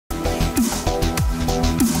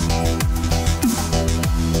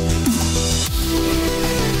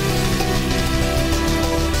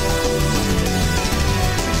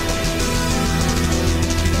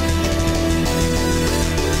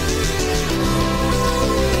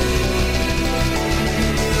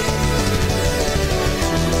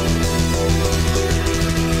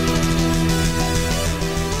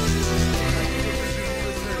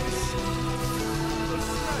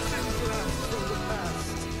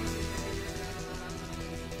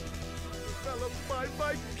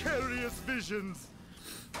vicarious visions.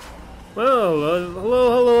 Well,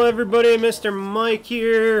 hello everybody, Mr. Mike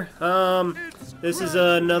here. This is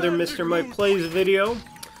another Mr. Mike Plays video.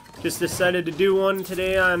 Just decided to do one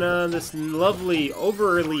today on this lovely,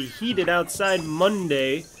 overly heated outside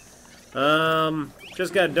Monday.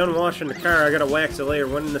 Just got done washing the car. I gotta wax it later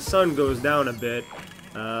when the sun goes down a bit.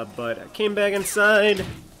 But I came back inside,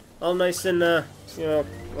 all nice and, you know,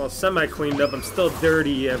 well, semi-cleaned up. I'm still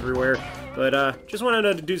dirty everywhere. But, just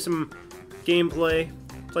wanted to do some gameplay.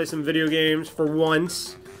 Play some video games for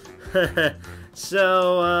once.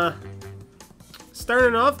 So,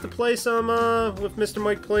 starting off to play some, with Mr.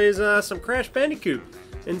 Mike Plays, some Crash Bandicoot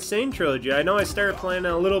N-Sane Trilogy. I know I started playing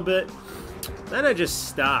it a little bit, then I just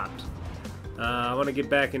stopped. I want to get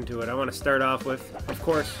back into it. I want to start off with, of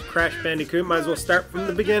course, Crash Bandicoot. Might as well start from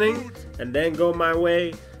the beginning, and then go my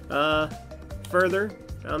way, further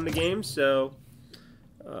down the game, so,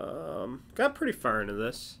 got pretty far into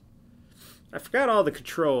this. I forgot all the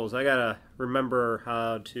controls. I gotta remember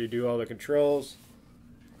how to do all the controls.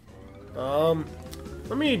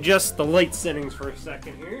 Let me adjust the light settings for a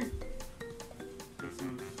second here. Get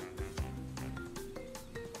some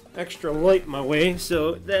extra light my way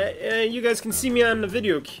so that you guys can see me on the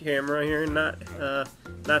video camera here and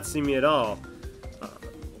not see me at all.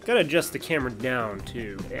 Gotta adjust the camera down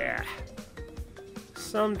too. Yeah.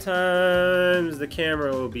 Sometimes the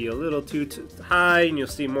camera will be a little too high and you'll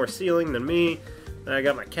see more ceiling than me. I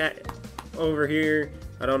got my cat over here.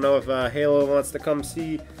 I don't know if Halo wants to come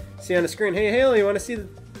see on the screen. Hey Halo, you want to see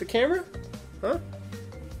the camera? Huh?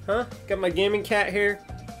 Huh? Got my gaming cat here.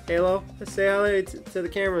 Halo, let's say hi to the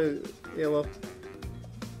camera, Halo.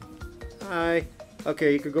 Hi.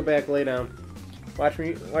 Okay, you could go back, lay down.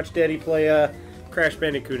 Watch Daddy play Crash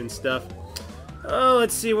Bandicoot and stuff. Oh,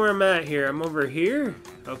 let's see where I'm at here. I'm over here.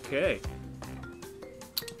 Okay.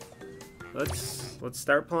 Let's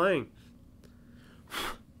start playing.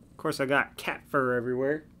 Of course, I got cat fur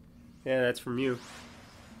everywhere. Yeah, that's from you.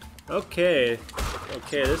 Okay.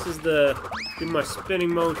 Okay, this is do my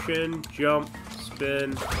spinning motion, jump,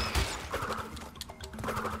 spin.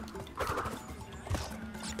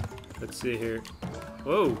 Let's see here.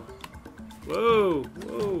 Whoa. Whoa.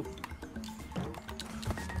 Whoa.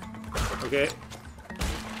 Okay.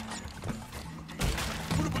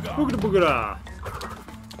 Boogada boogada.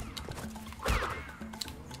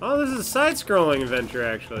 Oh, this is a side-scrolling adventure,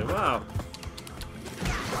 actually. Wow.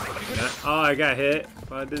 Oh, I got hit.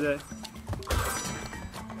 Why did that?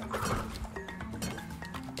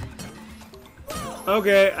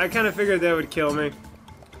 Okay, I kind of figured that would kill me.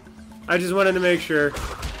 I just wanted to make sure.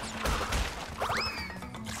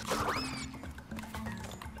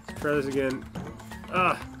 Let's try this again.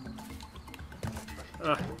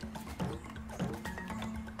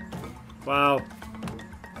 Wow.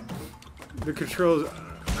 The controls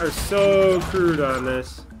are so crude on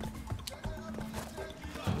this.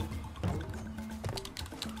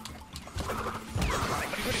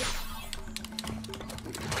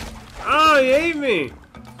 Oh, he ate me!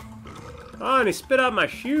 Oh, and he spit out my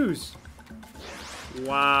shoes.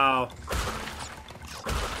 Wow.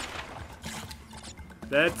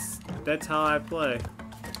 That's how I play.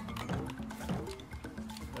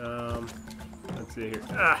 Let's see here.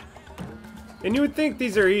 Ah! And you would think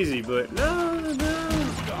these are easy, but no,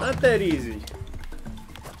 not that easy.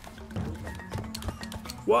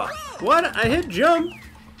 What? What? I hit jump!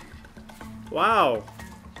 Wow.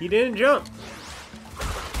 He didn't jump.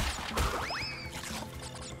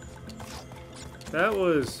 That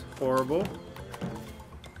was horrible.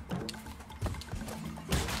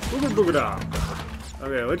 Boogada boogada.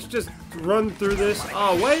 Okay, let's just run through this.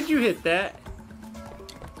 Oh, why did you hit that?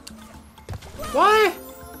 What?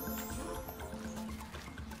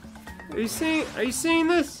 Are you seeing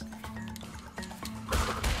this?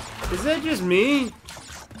 Is that just me?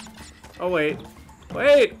 Oh wait.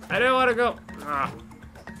 Wait! I don't wanna go. Ah.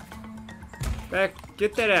 Back,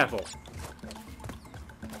 get that apple.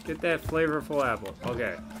 Get that flavorful apple.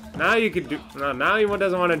 Okay. Now you can do now he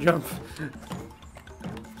doesn't want to jump.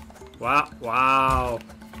 Wow, wow.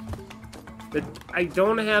 I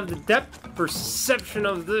don't have the depth perception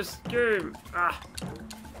of this game. Ah.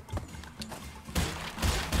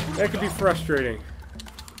 That could be frustrating.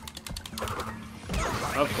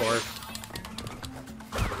 Of course.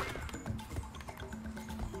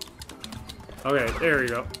 Okay, there we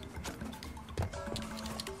go.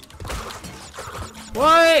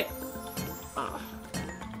 What?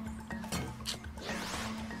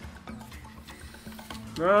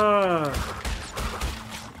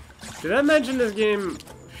 Did I mention this game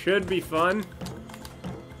should be fun?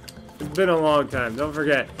 It's been a long time, don't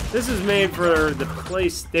forget. This is made for the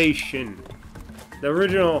PlayStation. The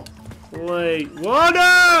original play. Whoa,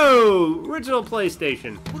 no! Original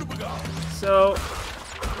PlayStation. So,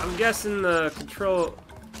 I'm guessing the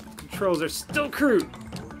controls are still crude.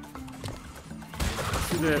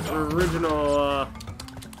 To the original,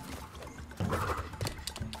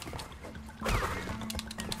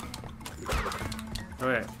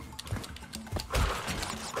 Okay.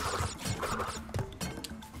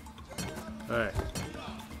 Alright.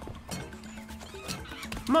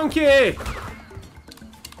 Monkey!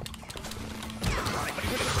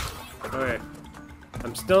 Alright.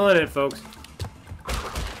 I'm still in it, folks.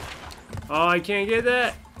 Oh, I can't get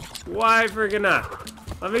that? Why freaking not?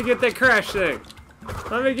 Let me get that crash thing.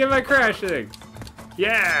 Let me get my crash thing.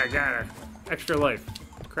 Yeah, got it. Extra life.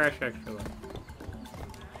 Crash extra life.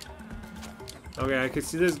 Okay, I can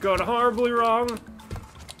see this going horribly wrong.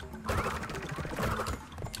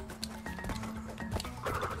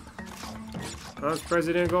 I was surprised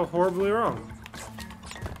it didn't go horribly wrong.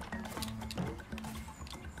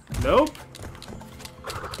 Nope.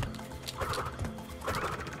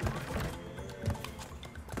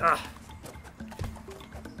 Ah.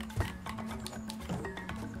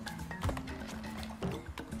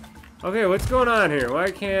 Okay, what's going on here? Why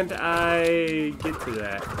can't I get to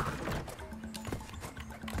that?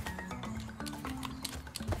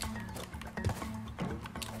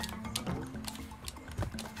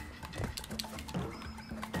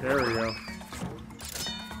 There we go.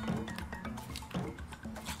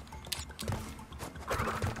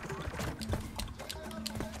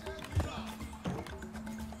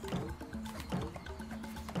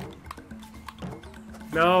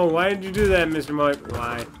 No, why did you do that, Mr. Mike?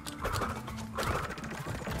 Why?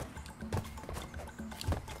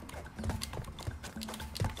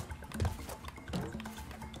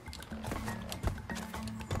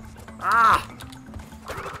 Ah!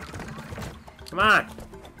 Come on!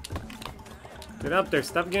 Get up there,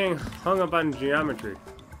 stop getting hung up on geometry.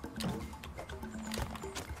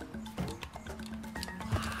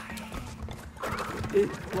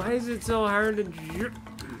 Why is it so hard to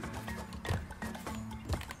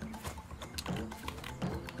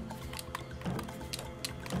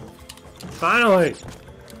Finally!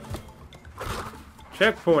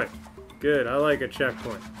 Checkpoint. Good, I like a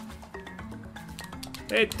checkpoint.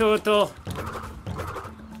 Hey, Toto.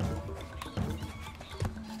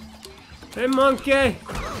 Hey, monkey.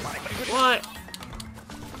 What?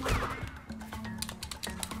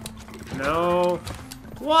 No.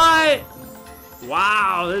 What?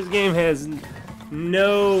 Wow, this game has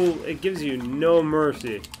no... It gives you no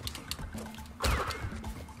mercy.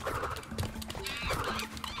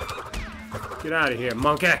 Get out of here,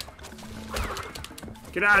 monkey.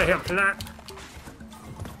 Get out of here, plant.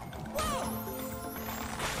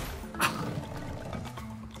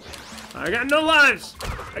 I got no lives.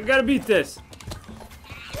 I gotta beat this.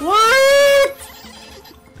 What?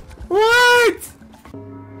 What?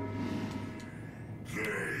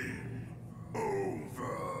 Game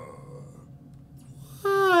over.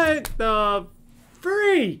 What the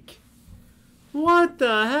freak? What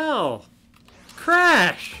the hell?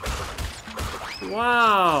 Crash.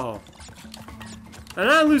 Wow. And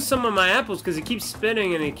I lose some of my apples because it keeps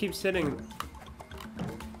spinning and it keeps hitting.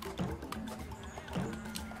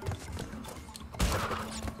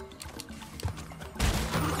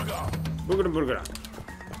 Boogada boogada.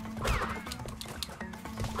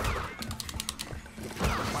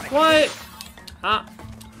 What? Ah.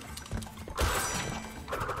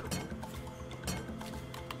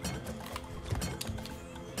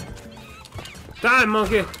 Die,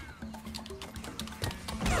 monkey.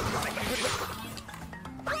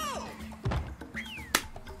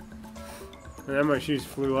 And then my shoes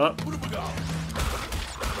flew up.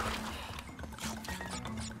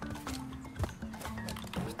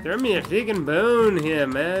 Throw me a freaking bone here,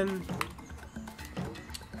 man.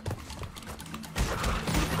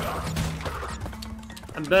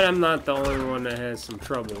 I bet I'm not the only one that has some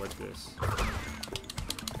trouble with this.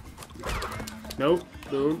 Nope,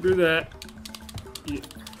 don't do that. Yeah.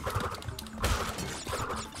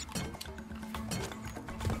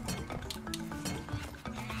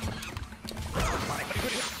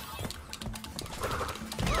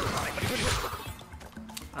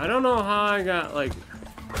 I don't know how I got, like,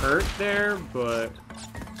 hurt there, but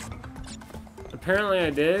apparently I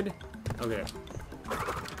did. Okay.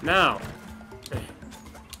 Now.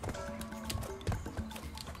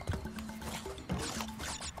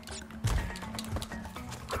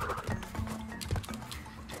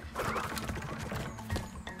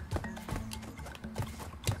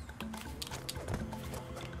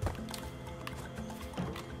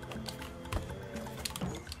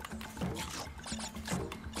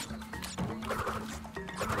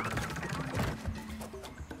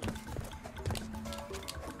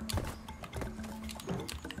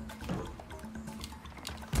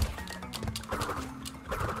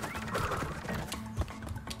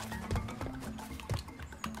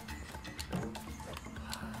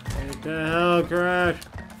 The hell, Crash?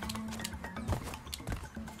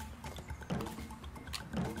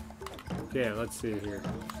 Okay, let's see here.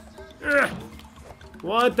 Ugh.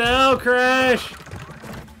 What the hell, Crash?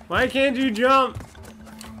 Why can't you jump?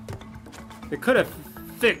 They could have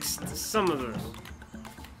fixed some of those.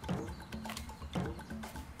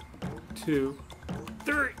 2,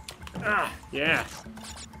 3. Ah, yeah.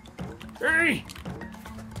 3.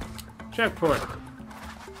 Checkpoint.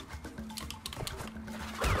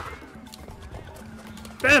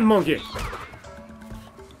 Bad monkey.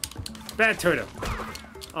 Bad turtle.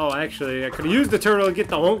 Oh, actually, I could have used the turtle to get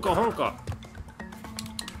the honka honka.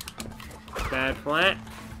 Bad plant.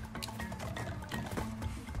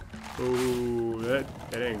 Ooh, that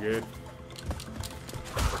ain't good.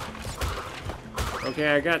 Okay,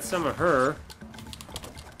 I got some of her.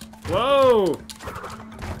 Whoa!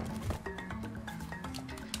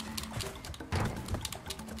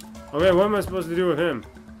 Okay, what am I supposed to do with him?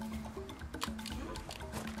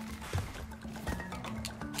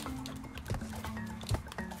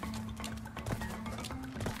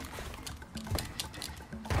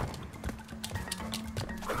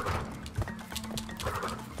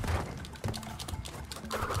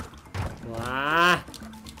 Ah.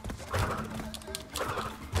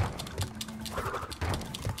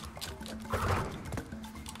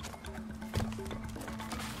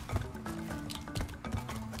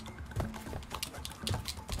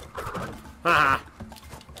 Ha!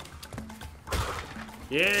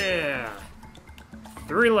 Yeah!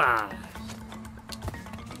 3 lives.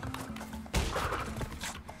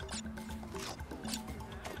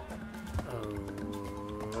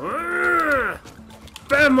 Oh.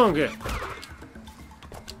 Bad monkey!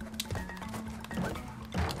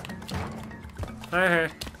 Hi.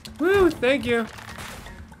 Woo! Thank you.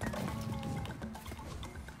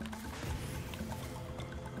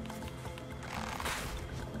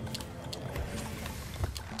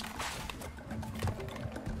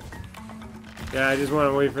 Yeah, I just want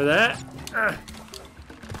to wait for that. I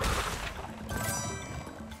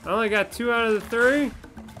only got 2 out of the 3.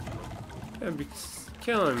 That'd be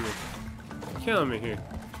killing me. Killing me here.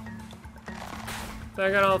 So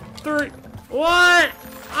I got all 3. What?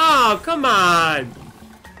 Oh, come on.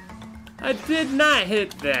 I did not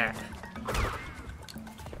hit that.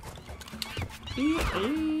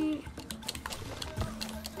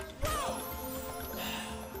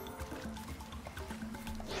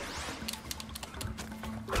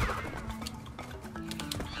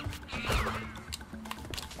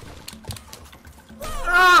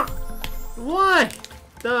 Ah! What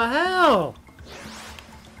the hell?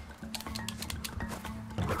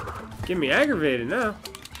 Get me aggravated now.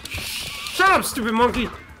 Shut up, stupid monkey!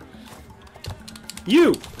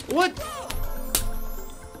 You! What?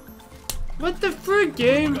 What the frick,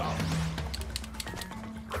 game?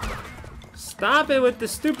 Stop it with the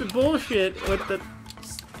stupid bullshit. With the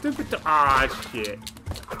stupid. Ah, shit.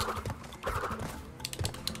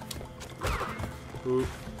 Ooh.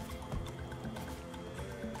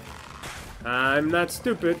 I'm not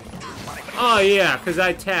stupid. Oh, yeah, because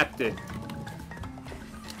I tapped it.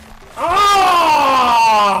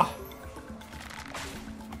 Oh!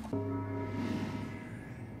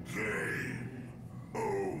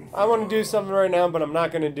 I want to do something right now, but I'm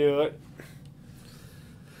not going to do it.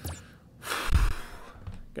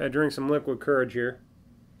 Gotta drink some liquid courage here.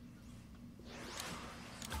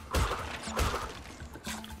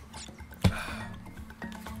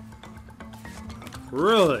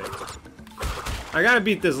 Really? I gotta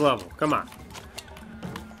beat this level. Come on.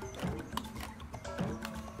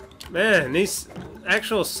 Man, these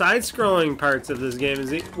actual side-scrolling parts of this game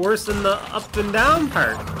is worse than the up and down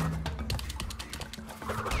part.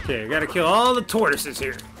 Okay, I gotta kill all the tortoises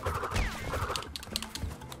here.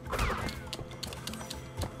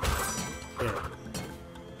 Yeah.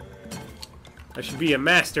 I should be a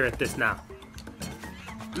master at this now.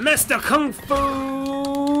 Master Kung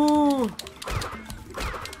Fu!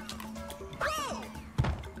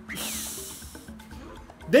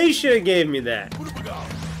 They should have gave me that.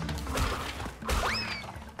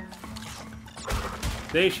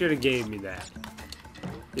 They should have gave me that.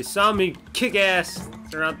 They saw me kick ass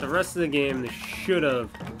throughout the rest of the game. They should have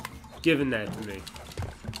given that to me.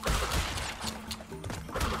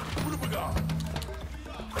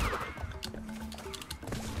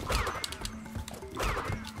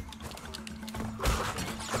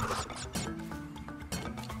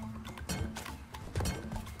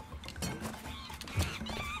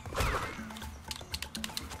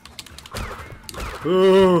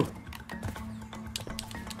 Ooh.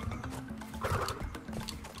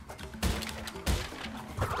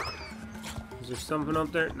 Is there something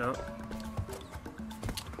up there? No.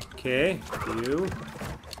 Okay,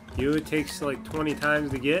 you it takes like 20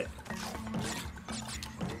 times to get.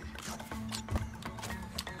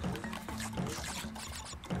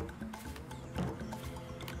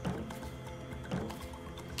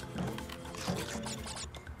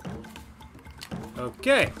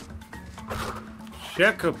 Okay.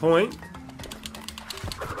 Checkpoint.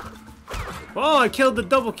 Oh, I killed the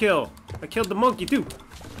double kill. I killed the monkey too.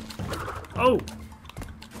 Oh.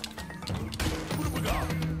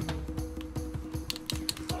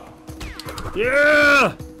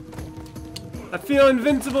 Yeah! I feel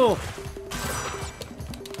invincible.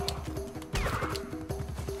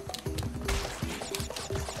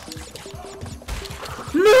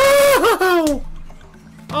 No!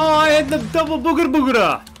 Oh, I had the double boogada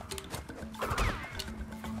boogada.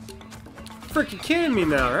 Freaking kidding me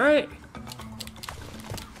now, right?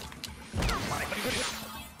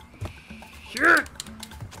 Sure.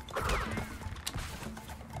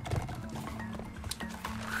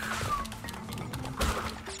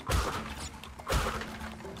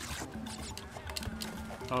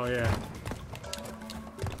 Oh yeah.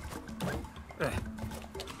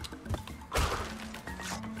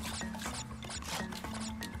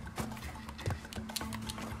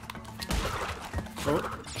 Oh,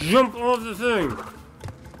 jump off the thing.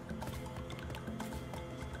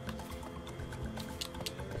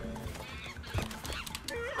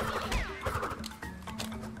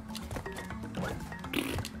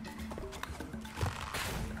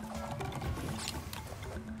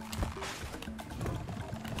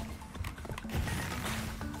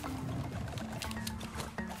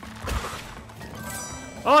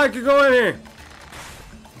 Oh, I could go in here.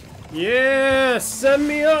 Yeah, send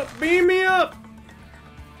me up, beam me up.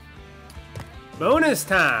 Bonus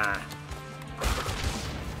time.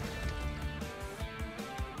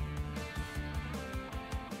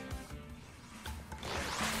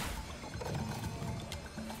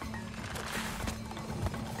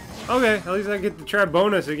 Okay, at least I get to try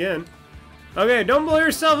bonus again. Okay, don't blow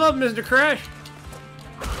yourself up, Mr. Crash.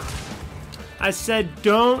 I said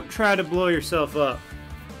don't try to blow yourself up.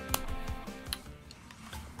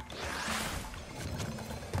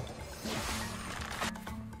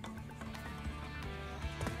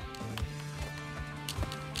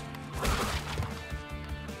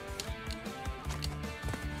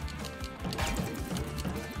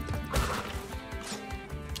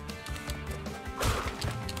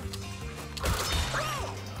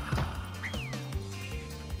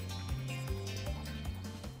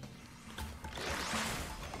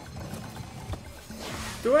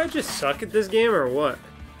 Do I just suck at this game or what?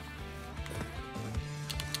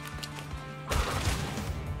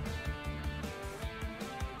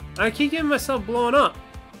 I keep getting myself blown up.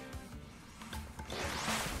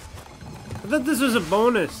 I thought this was a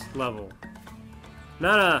bonus level.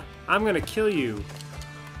 Not a, I'm gonna kill you.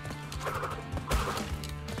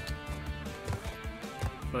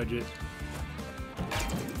 Budget.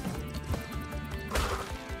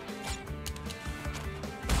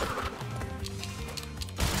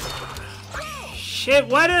 Shit,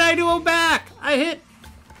 why did I go back? I hit.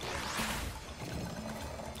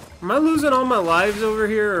 Am I losing all my lives over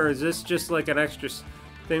here, or is this just like an extra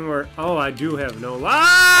thing where... Oh, I do have no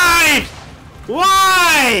lives!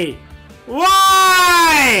 Why?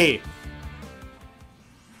 Why?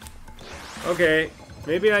 Okay,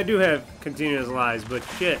 maybe I do have continuous lives, but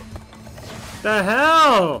shit. The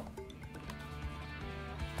hell?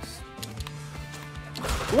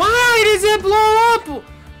 Why does it blow up?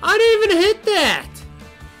 I didn't even hit that!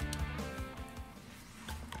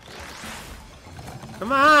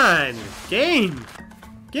 Come on, game!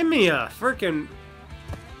 Give me a frickin'...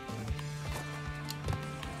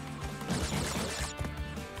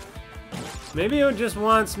 Maybe it just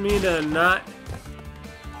wants me to not...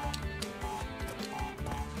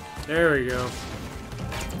 There we go.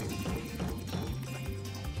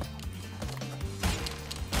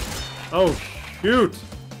 Oh, shoot!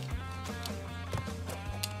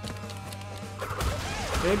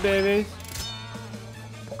 Hey, babies.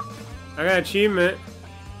 I got an achievement.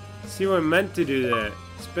 See what meant to do that.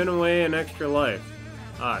 Spin away an extra life.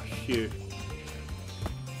 Ah, shoot.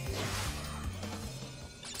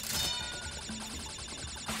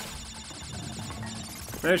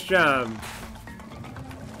 Nice job.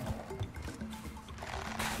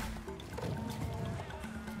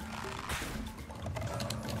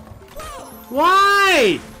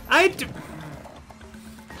 Why?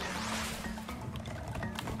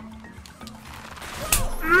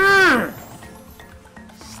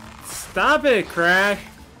 Stop it, Crash.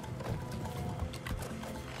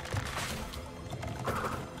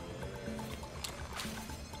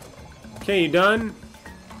 Okay, you done?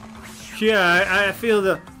 Yeah, I feel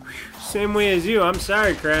the same way as you. I'm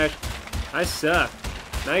sorry, Crash. I suck.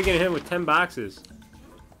 Now you're getting hit with 10 boxes.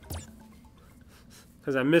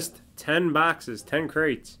 Because I missed 10 boxes, 10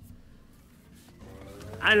 crates.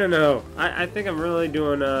 I don't know. I think I'm really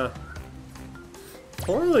doing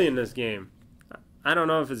poorly in this game. I don't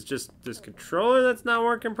know if it's just this controller that's not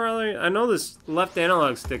working properly. I know this left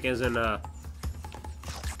analog stick isn't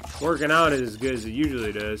working out as good as it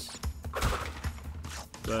usually does.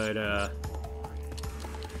 But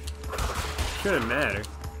shouldn't matter.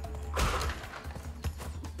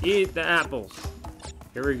 Eat the apples.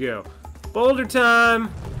 Here we go. Boulder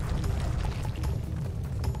time!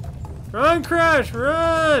 Run, Crash,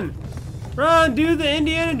 run! Run, do the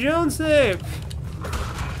Indiana Jones thing!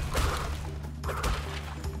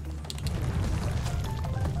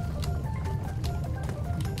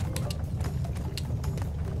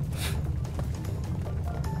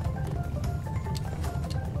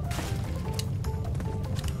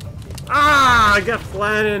 Ah, I got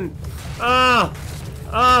flattened. Ah,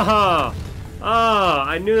 ah, ah!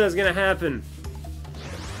 I knew that was gonna happen.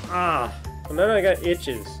 Ah, and then I got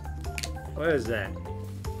itches. What is that?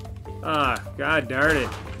 Ah, god darn it!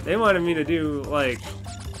 They wanted me to do like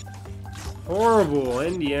horrible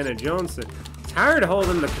Indiana Jones thing. It's hard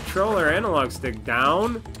holding the controller analog stick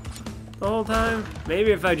down the whole time.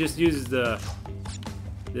 Maybe if I just use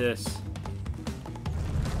this.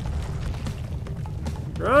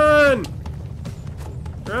 Run!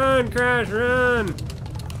 Run, Crash, run!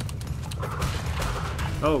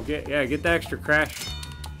 Oh, get the extra Crash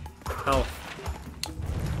health.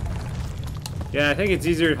 Yeah, I think it's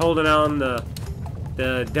easier holding on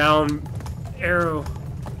the down arrow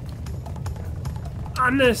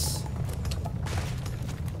on this.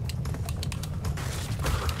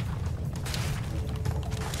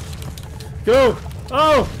 Go!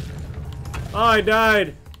 Oh! Oh, I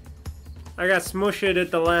died. I got smushed at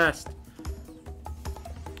the last.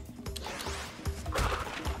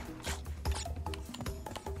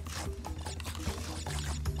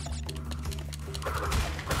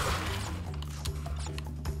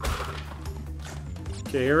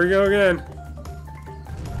 Okay, here we go again.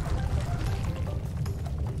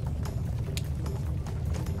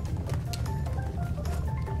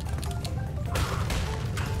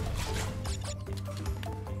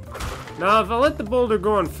 Now, if I let the boulder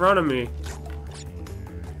go in front of me,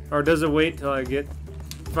 or does it wait till I get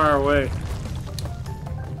far away?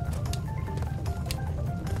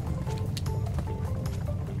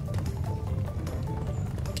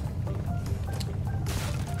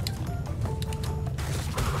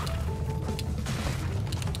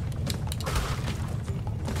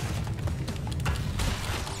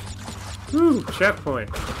 Whew, checkpoint.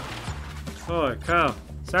 Holy cow.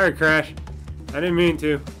 Sorry, Crash. I didn't mean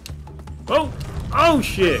to. Oh! Oh,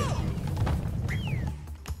 shit!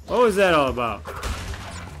 What was that all about?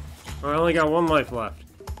 Oh, I only got one life left.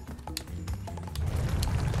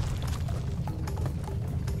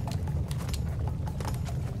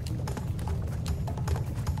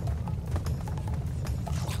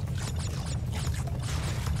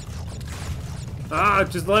 Ah,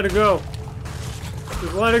 just let it go.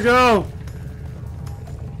 Just let it go.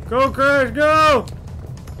 Go, Crash, go!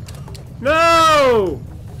 No!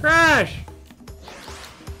 Crash!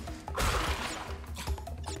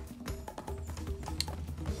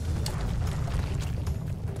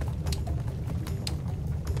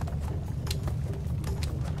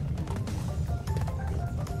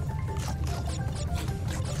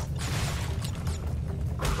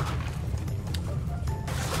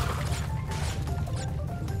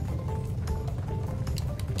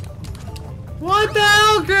 What the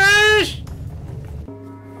hell, Crash?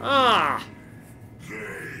 Ah.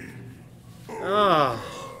 Ah.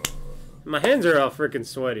 My hands are all freaking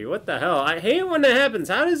sweaty. What the hell? I hate when that happens.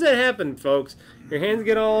 How does that happen, folks? Your hands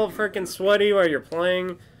get all freaking sweaty while you're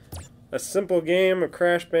playing a simple game of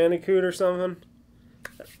Crash Bandicoot or something?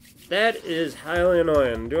 That is highly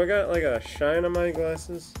annoying. Do I got like a shine on my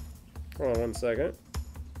glasses? Hold on one second.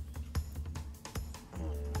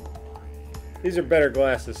 These are better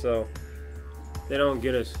glasses, so they don't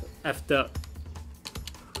get us effed up.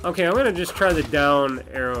 Okay, I'm gonna just try the down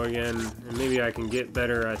arrow again, and maybe I can get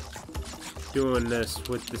better at doing this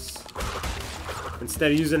with this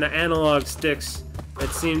instead of using the analog sticks that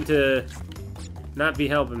seem to not be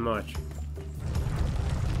helping much.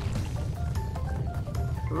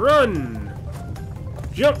 Run!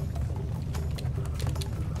 Jump!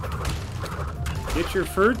 Get your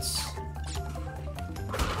fruits.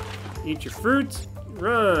 Eat your fruits.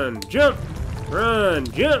 Run! Jump! Run!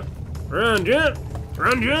 Jump! Run! Jump!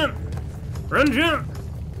 Run! Jump! Run! Jump!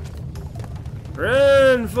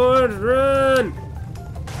 Run, Forrest, run!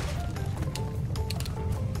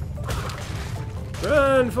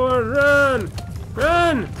 Run, Forrest, run!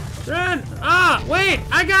 Run! Run! Ah, wait!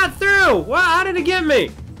 I got through! Wow, how did it get me?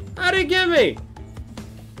 How did it get me?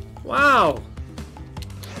 Wow.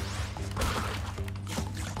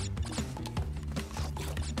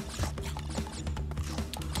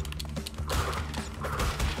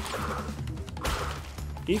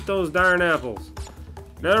 Eat those darn apples.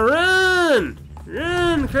 Now run!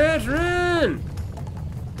 Run, Crash, run!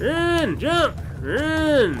 Run, jump!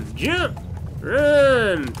 Run, jump!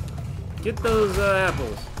 Run! Get those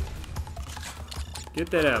apples. Get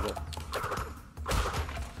that apple.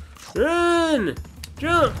 Run!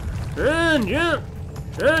 Jump! Run, jump!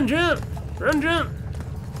 Run, jump! Run, jump!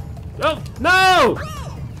 Oh, no!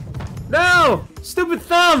 No! Stupid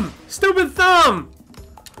thumb! Stupid thumb!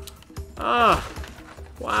 Ah.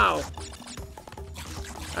 Wow.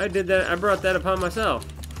 I did that. I brought that upon myself.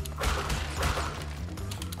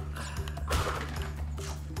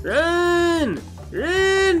 Run!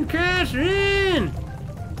 Run, Crash, run!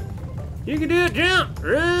 You can do it, jump!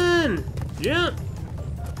 Run! Jump!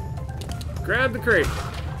 Grab the crate.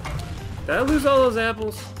 Did I lose all those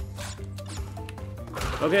apples?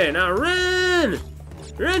 Okay, now run!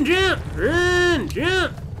 Run, jump! Run,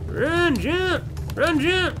 jump! Run, jump! Run,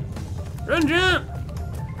 jump! Run, jump!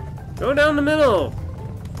 Go down the middle!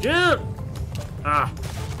 Jump! Ah!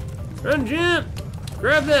 Run, jump!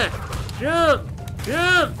 Grab that! Jump!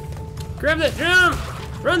 Jump! Grab that, jump!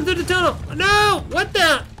 Run through the tunnel! No! What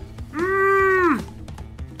the?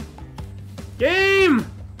 Game!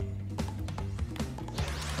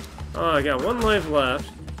 Oh, I got one life left.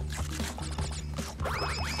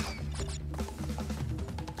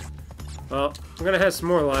 Well, I'm gonna have some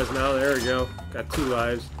more lives now. There we go. Got 2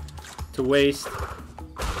 lives to waste.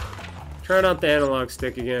 Trying out the analog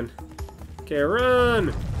stick again. Okay,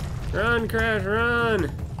 run! Run, Crash,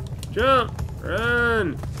 run! Jump!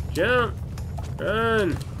 Run! Jump!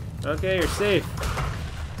 Run! Okay, you're safe.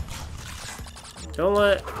 Don't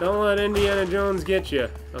let Indiana Jones get you.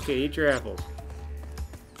 Okay, eat your apples.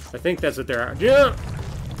 I think that's what they're. Jump!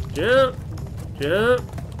 Jump! Jump!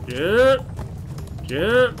 Jump!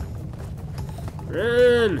 Jump!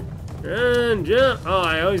 Run! Run! Jump! Oh,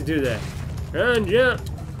 I always do that. Run! Jump!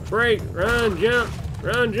 Break! Run! Jump!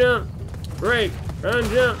 Run! Jump! Break! Run!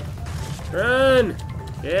 Jump! Run!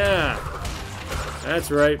 Yeah!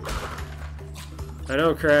 That's right. I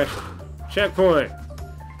know, Crash. Checkpoint!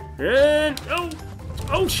 Run! Oh!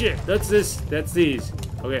 Oh shit! That's this. That's these.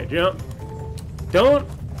 Okay, jump. Don't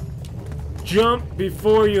jump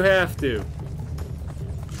before you have to.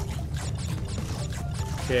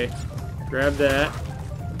 Okay. Grab that.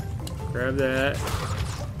 Grab that.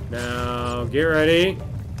 Now, get ready.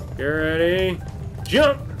 Get ready.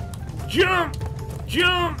 Jump! Jump!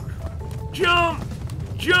 Jump! Jump!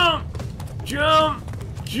 Jump! Jump!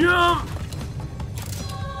 Jump!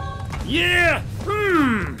 Yeah!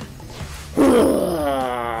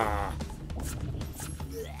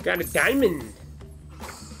 Got a diamond.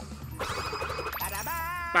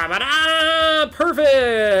 Ba-ba-da!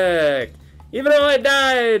 Perfect! Even though I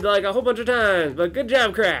died like a whole bunch of times, but good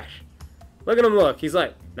job, Crash. Look at him look. He's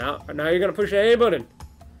like, now you're gonna push the A button.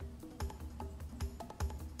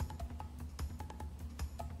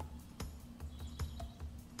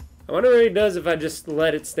 I wonder what he does if I just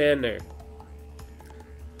let it stand there.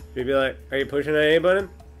 He'd be like, are you pushing the A button?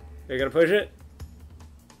 Are you gonna push it?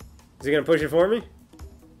 Is he gonna push it for me?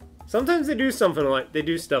 Sometimes they do something like, they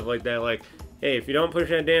do stuff like that, like, hey, if you don't push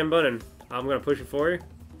that damn button, I'm gonna push it for you.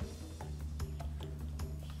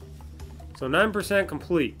 So 9%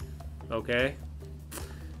 complete. Okay.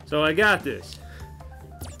 So I got this.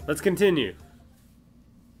 Let's continue.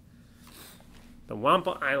 The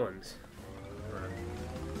Wampa Islands.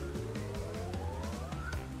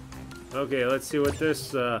 Okay, let's see what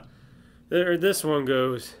this one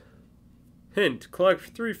goes. Hint, collect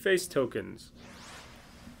 3 face tokens.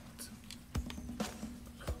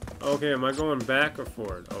 Okay, am I going back or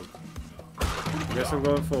forward? Oh, I guess I'm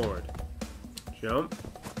going forward. Jump.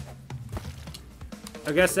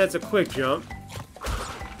 I guess that's a quick jump.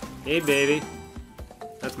 Hey, baby.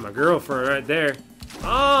 That's my girlfriend right there.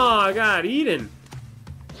 Oh, I got Eden.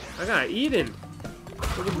 I got Eden.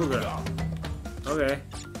 Okay.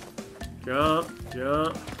 Jump,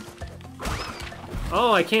 jump.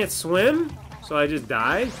 Oh, I can't swim? So I just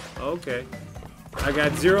died? Okay. I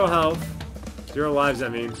got 0 health. 0 lives, I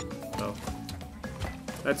mean. So.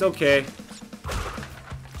 That's okay.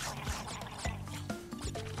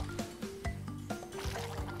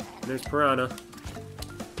 There's Piranha.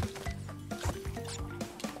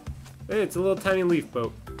 Hey, it's a little tiny leaf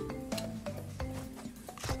boat.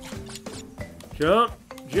 Jump!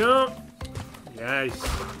 Jump! Nice.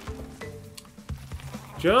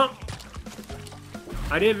 Jump!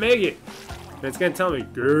 I didn't make it. And it's gonna tell me,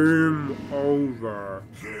 game over.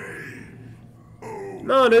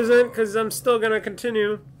 No, it isn't, because I'm still gonna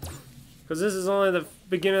continue. Because this is only the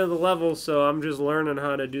beginning of the level, so I'm just learning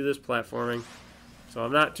how to do this platforming. So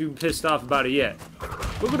I'm not too pissed off about it yet.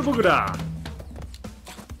 Boogada boogada!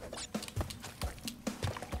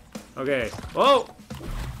 Okay. Oh!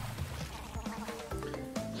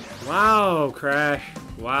 Wow, Crash.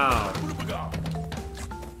 Wow.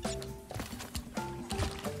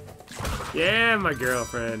 Yeah, my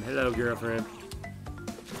girlfriend. Hello, girlfriend.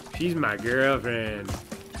 She's my girlfriend.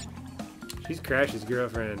 She's Crash's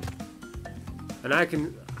girlfriend. And I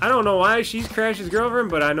don't know why she's Crash's girlfriend,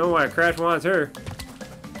 but I know why Crash wants her.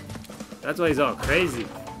 That's why he's all crazy.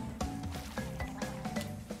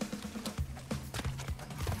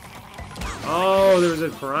 Oh, there was a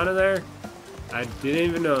piranha there? I didn't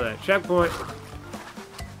even know that. Checkpoint.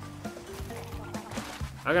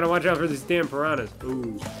 I gotta watch out for these damn piranhas.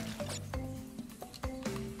 Ooh.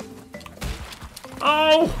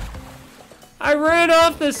 Oh! I ran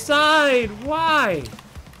off the side! Why?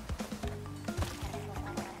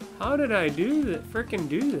 How did I do that? Frickin'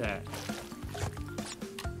 do that?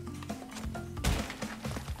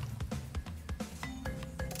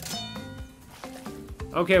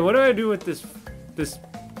 Okay, what do I do with this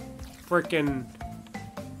frickin'...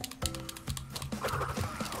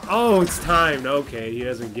 Oh, it's timed. Okay, he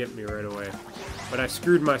doesn't get me right away. But I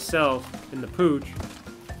screwed myself in the pooch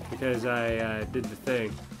because I did the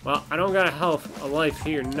thing. Well, I don't got a life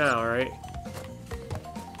here now, right?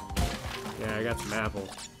 Yeah, I got some apples.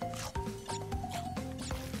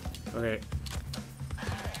 Okay.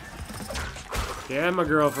 Yeah, my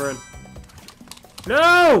girlfriend.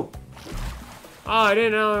 No! Oh, I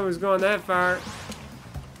didn't know it was going that far.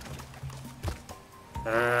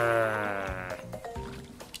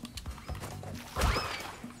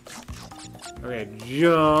 Okay,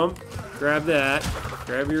 jump. Grab that.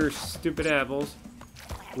 Grab your stupid apples.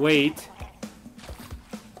 Wait.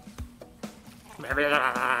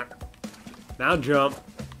 Now jump.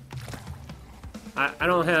 I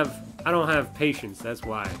don't have patience, that's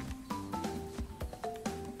why.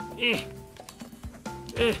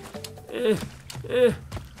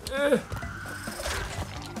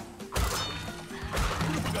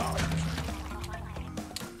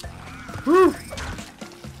 Whew.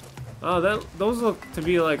 Oh, those look to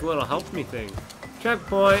be like little help me things.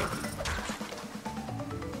 Checkpoint.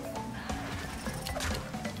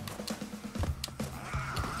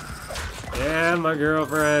 Yeah, my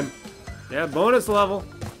girlfriend. Yeah, bonus level.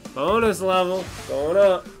 Bonus level. Going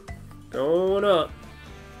up. Going up.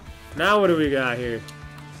 Now what do we got here?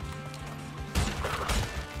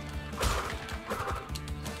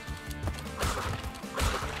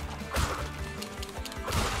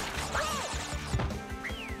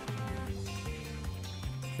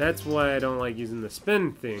 That's why I don't like using the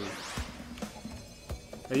spin thing.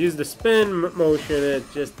 I use the spin motion, it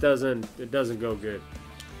just doesn't go good.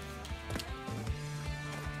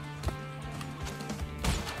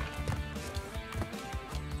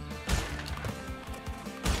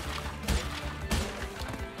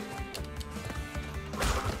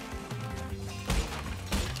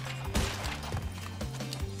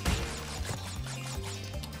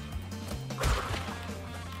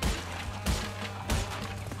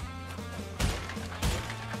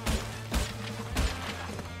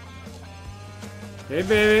 Hey,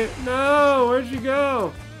 baby. No, where'd you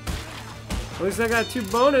go? At least I got 2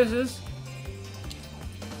 bonuses.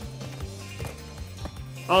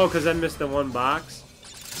 Oh, because I missed the 1 box.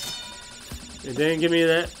 It didn't give me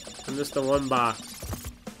that. I missed the 1 box.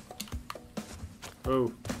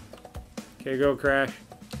 Oh. Okay, go, Crash.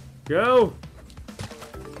 Go!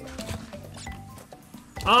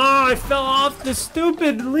 Oh, I fell off the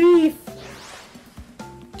stupid leaf!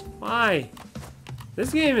 Why?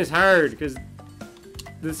 This game is hard, because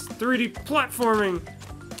this 3D platforming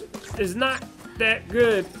is not that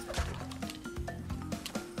good.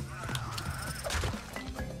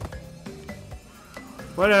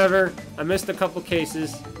 Whatever. I missed a couple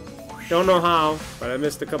cases. Don't know how, but I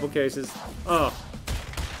missed a couple cases. Oh.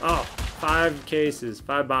 Oh. 5 cases.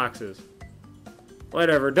 5 boxes.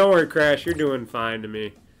 Whatever. Don't worry, Crash. You're doing fine to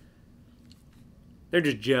me. They're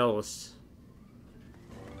just jealous.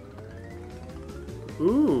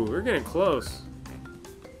 Ooh, we're getting close.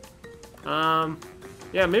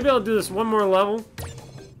 Yeah, maybe I'll do this 1 more level.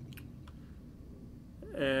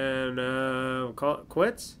 And, we'll call it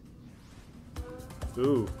quits.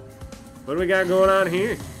 Ooh. What do we got going on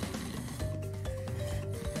here?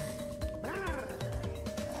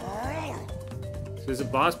 This is a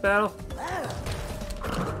boss battle?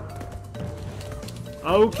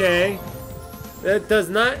 Okay. That does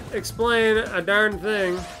not explain a darn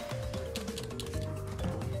thing.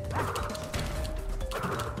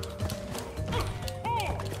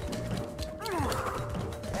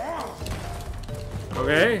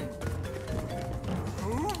 Okay.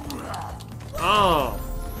 Oh.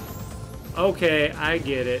 Okay, I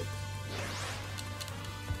get it.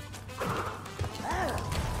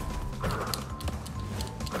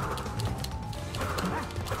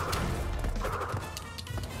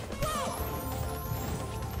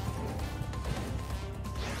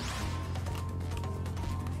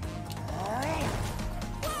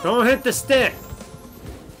 Don't hit the stick!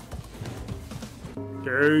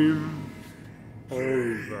 Game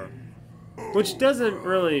over. Which doesn't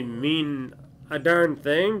really mean a darn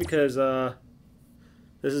thing because,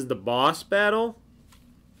 this is the boss battle.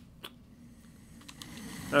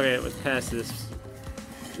 Okay, let's pass this.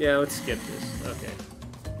 Yeah, let's skip this. Okay.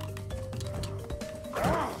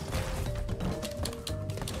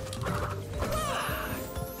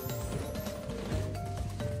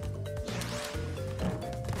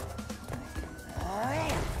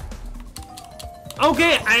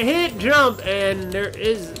 Okay, I hit jump, and there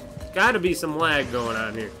is gotta be some lag going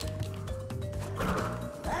on here.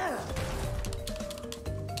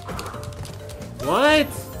 What?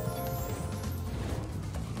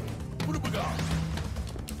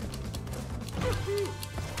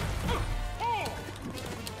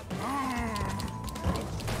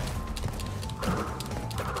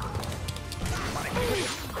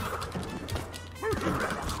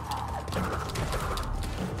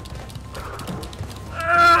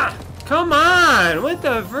 Come on! What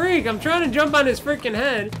the freak? I'm trying to jump on his freaking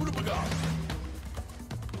head.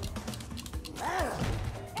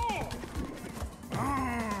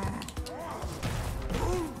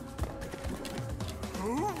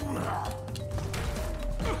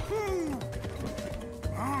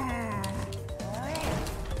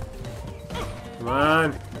 Come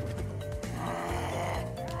on.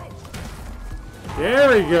 There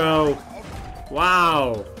we go.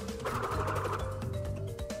 Wow.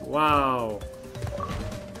 Wow.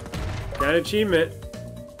 Got achievement.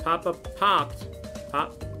 Papa popped.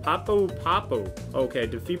 Papu Papu. Okay,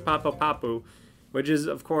 defeat Papa Papu. Which is,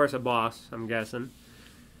 of course, a boss, I'm guessing.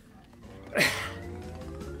 Oh,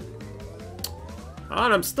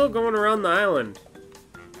 and I'm still going around the island.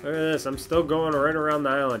 Look at this. I'm still going right around the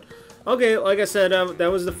island. Okay, like I said,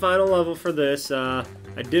 that was the final level for this.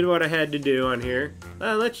 I did what I had to do on here.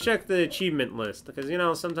 Let's check the achievement list. Because, you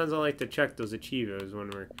know, sometimes I like to check those achievos when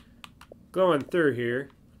we're going through here.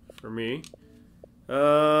 For me.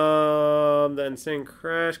 The Insane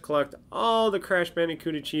Crash. Collect all the Crash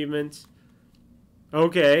Bandicoot achievements.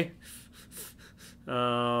 Okay.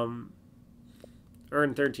 Earn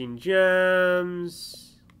 13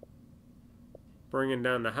 gems. Bringing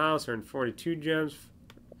down the house. Earn 42 gems.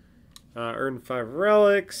 Earn 5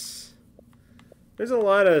 relics. There's a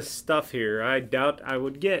lot of stuff here I doubt I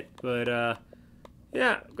would get, but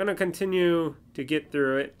yeah, I'm gonna continue to get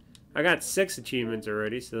through it. I got 6 achievements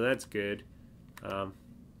already, so that's good.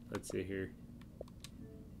 Let's see here.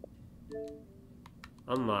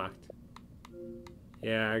 Unlocked.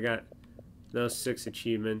 Yeah, I got those 6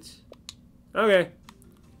 achievements. Okay.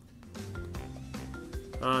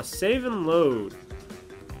 Save and load.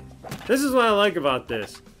 This is what I like about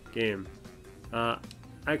this game.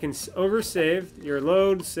 I can oversave your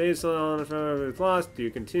load, save something if it's lost. Do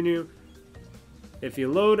you continue? If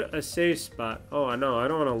you load a save spot, oh I know, I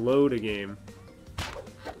don't want to load a game.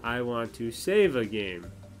 I want to save a game.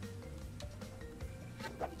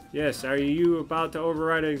 Yes, are you about to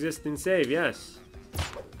override an existing save? Yes.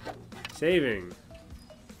 Saving.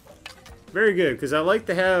 Very good, because I like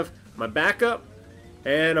to have my backup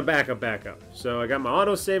and a backup. So I got my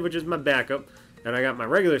autosave, which is my backup, and I got my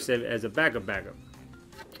regular save as a backup.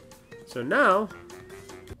 So now,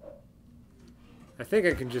 I think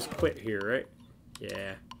I can just quit here, right?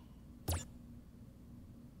 Yeah.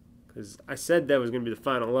 Because I said that was going to be the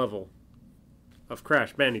final level of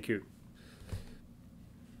Crash Bandicoot.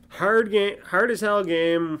 Hard as hell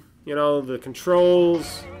game. You know, the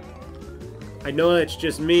controls. I know it's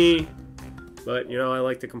just me, but, you know, I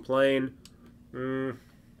like to complain.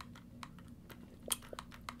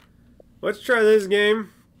 Let's try this game.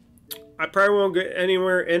 I probably won't get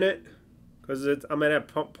anywhere in it because I'm at a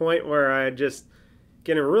point where I just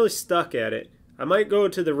getting really stuck at it. I might go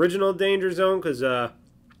to the original DangerZone because I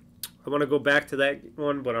want to go back to that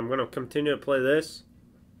one, but I'm going to continue to play this.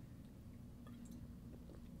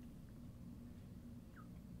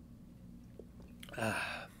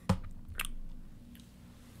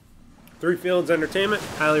 Three Fields Entertainment.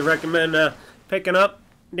 Highly recommend picking up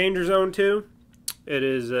DangerZone 2. It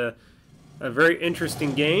is a very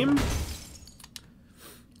interesting game,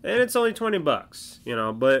 and it's only 20 bucks, you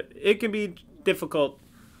know, but it can be difficult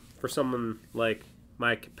for someone like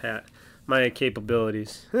my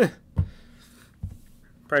capabilities.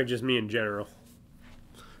 Probably just me in general.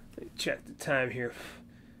 Let me check the time here.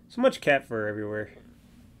 So much cat fur everywhere.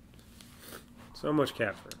 So much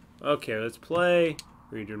cat fur. Okay, let's play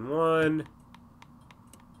Region 1.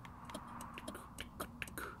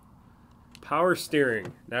 Power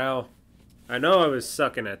steering. Now, I know I was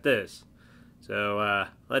sucking at this. So,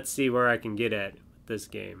 let's see where I can get at with this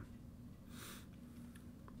game.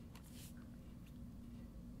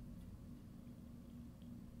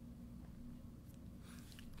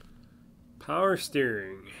 Power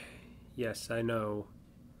steering. Yes, I know.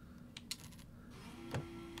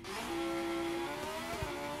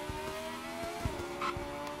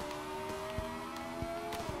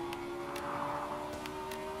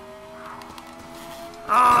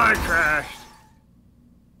 Ah, I crashed.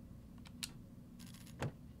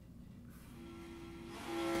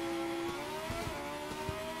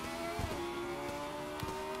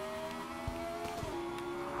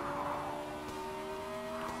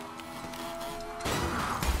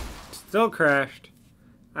 Still crashed.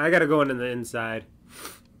 I gotta go into the inside.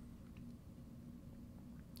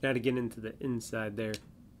 Gotta get into the inside there.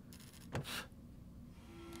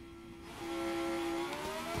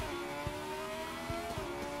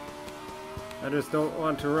 I just don't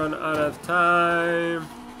want to run out of time.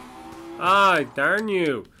 Ah, darn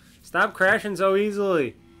you. Stop crashing so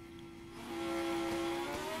easily.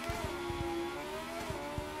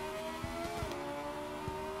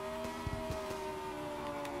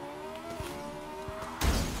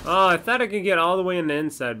 Oh, I thought I could get all the way in the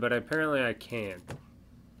inside, but apparently I can't.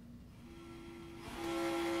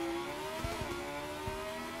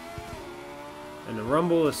 And the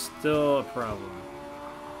rumble is still a problem.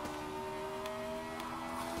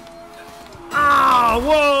 Oh,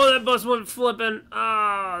 whoa, that bus went flipping.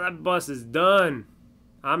 Oh, that bus is done.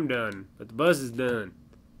 I'm done, but the bus is done.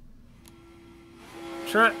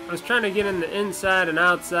 I was trying to get in the inside and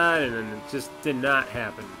outside, and it just did not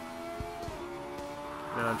happen.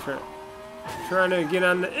 Now I'm trying to get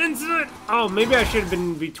on the inside. Oh, maybe I should have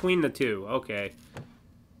been between the two. Okay.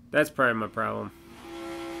 That's probably my problem.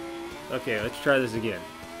 Okay, let's try this again.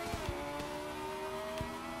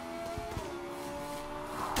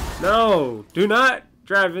 No! Do not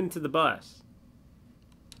drive into the bus.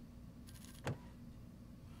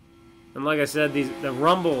 And like I said, the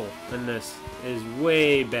rumble in this is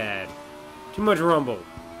way bad. Too much rumble.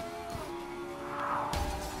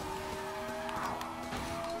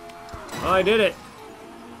 Oh, I did it!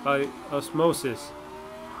 By osmosis.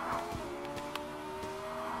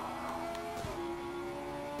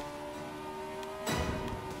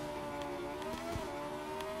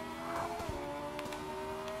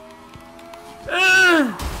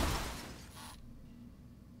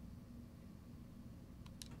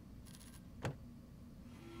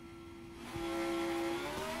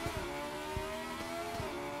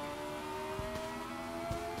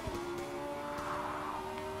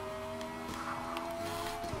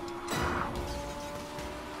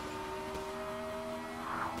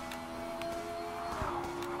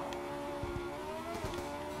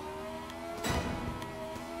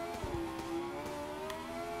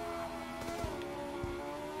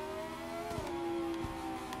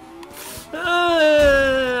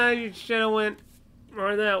 I should have went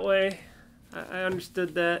more that way. I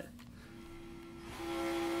understood that.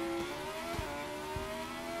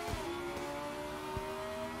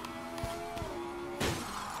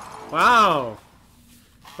 Wow.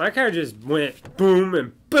 My car just went boom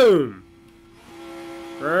and boom.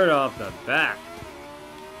 Right off the back.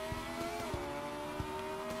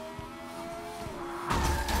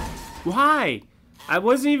 Why? I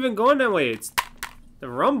wasn't even going that way. It's the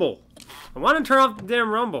rumble. I want to turn off the damn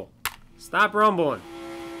rumble. Stop rumbling.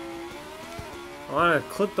 I want to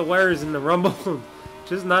clip the wires in the rumble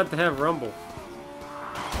just not to have rumble.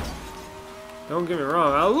 Don't get me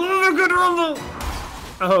wrong. I love a good rumble.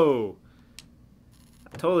 Oh.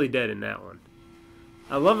 I'm totally dead in that one.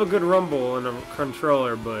 I love a good rumble in a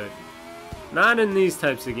controller, but not in these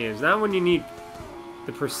types of games. Not when you need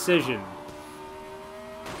the precision.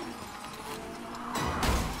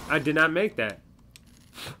 I did not make that.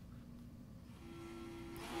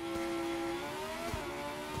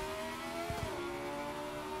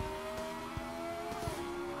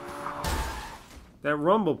 That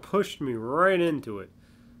rumble pushed me right into it.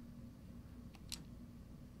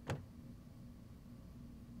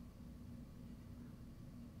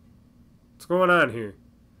 What's going on here?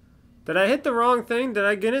 Did I hit the wrong thing? Did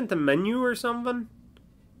I get into menu or something?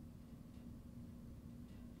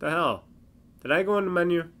 The hell? Did I go into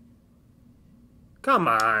menu? Come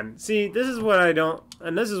on. See, this is what I don't...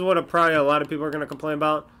 And this is what probably a lot of people are going to complain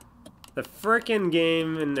about. The frickin'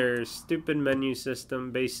 game and their stupid menu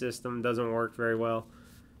system, base system, doesn't work very well.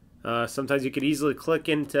 Sometimes you could easily click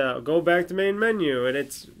into go back to main menu, and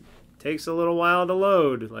it takes a little while to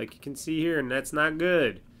load, like you can see here, and that's not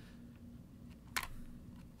good.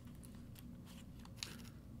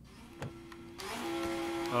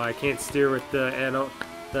 Oh, I can't steer with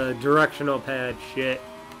the directional pad. Shit.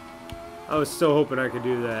 I was so hoping I could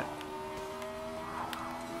do that.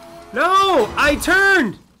 No! I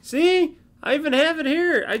turned! See? I even have it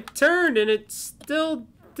here. I turned and it still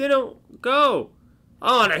didn't go.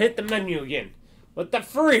 Oh, and I hit the menu again. What the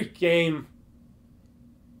freak, game?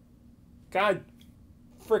 God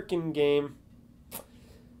frickin' game.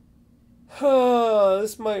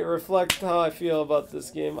 This might reflect how I feel about this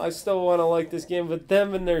game. I still want to like this game, but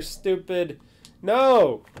them and their stupid...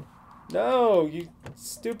 No! No, you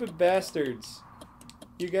stupid bastards.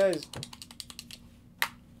 You guys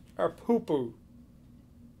are poo-poo.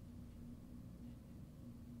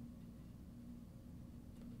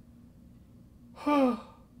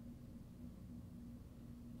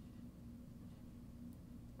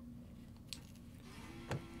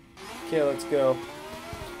 Okay, let's go.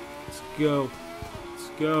 Let's go. Let's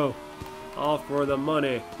go. All for the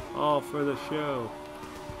money. All for the show.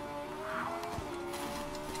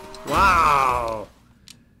 Wow!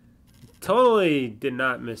 Totally did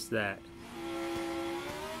not miss that.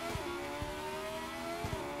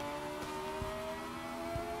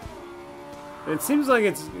 It seems like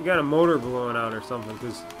it's got a motor blowing out or something,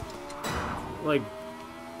 because like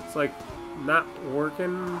it's like not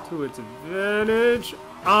working to its advantage.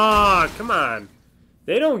 Ah, come on.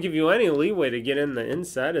 They don't give you any leeway to get in the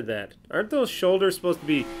inside of that. Aren't those shoulders supposed to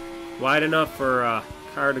be wide enough for a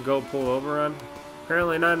car to go pull over on?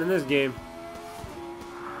 Apparently not in this game.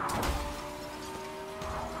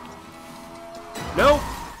 Nope.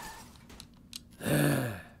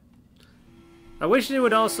 I wish they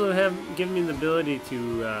would also have given me the ability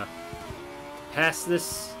to pass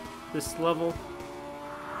this level.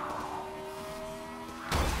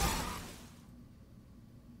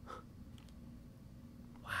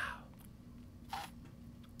 Wow.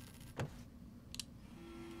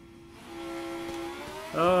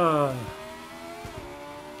 Oh.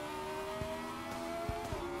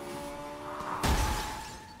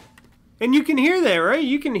 And you can hear that, right?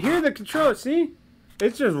 You can hear the controller, see?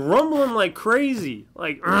 It's just rumbling like crazy.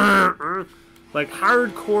 Like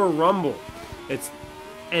hardcore rumble.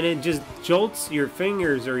 And it just jolts your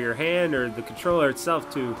fingers or your hand or the controller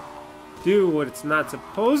itself to do what it's not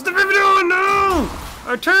supposed to be doing. No!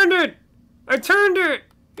 I turned it! I turned it!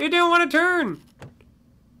 It didn't want to turn!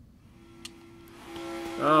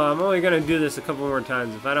 Oh, I'm only gonna do this a couple more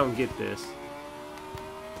times. If I don't get this,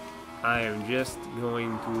 I am just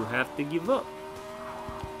going to have to give up.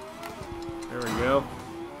 There we go.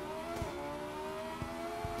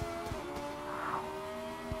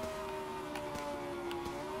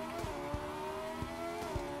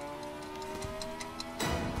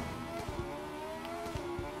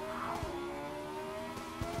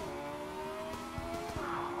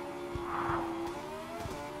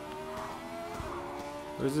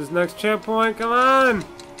 Where's this next checkpoint? Come on!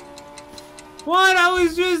 What? I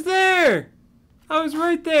was just there! I was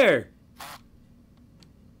right there.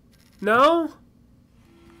 No?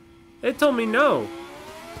 It told me no.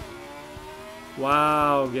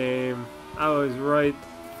 Wow, game. I was right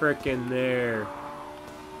frickin' there.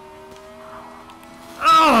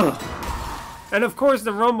 Oh! And of course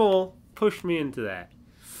the rumble pushed me into that.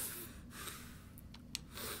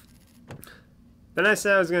 Then I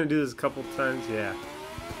said I was gonna do this a couple times, yeah.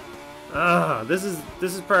 Ah, this is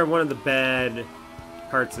probably one of the bad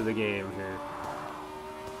parts of the game here.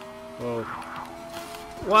 Oh.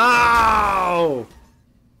 Wow!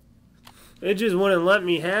 It just wouldn't let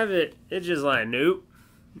me have it. It just like, nope.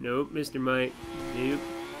 Nope, Mr. Mike. Nope.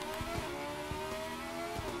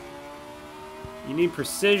 You need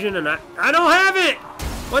precision and I don't have it!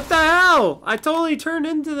 What the hell? I totally turned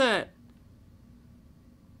into that.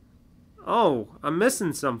 Oh, I'm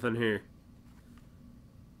missing something here.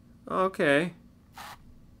 Okay.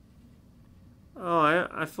 Oh,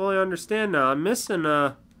 I fully understand now. I'm missing,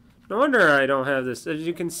 no wonder I don't have this. As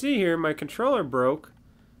you can see here, my controller broke.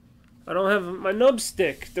 I don't have my nub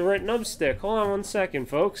stick, the right nub stick. Hold on one second,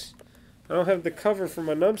 folks. I don't have the cover for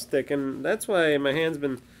my nub stick, and that's why my hand's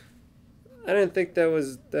been... I didn't think that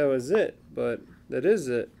was it, but that is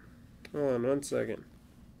it. Hold on one second.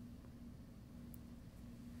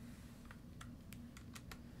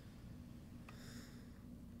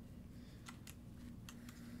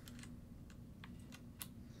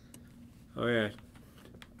 Oh yeah.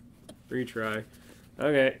 Retry.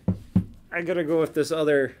 Okay. I gotta go with this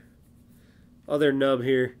other nub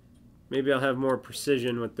here. Maybe I'll have more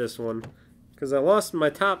precision with this one. Because I lost my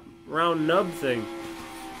top round nub thing.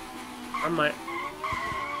 On my...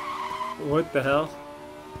 What the hell?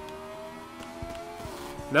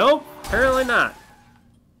 Nope, apparently not.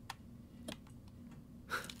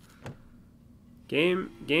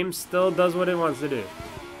 Game still does what it wants to do.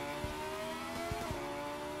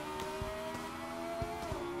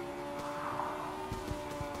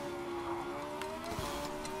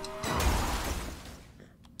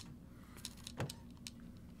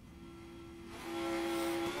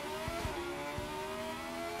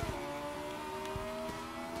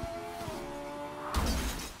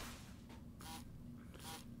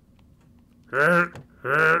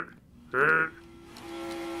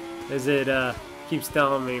 As it keeps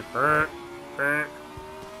telling me.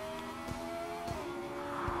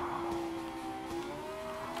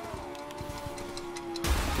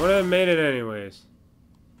 Would have made it anyways.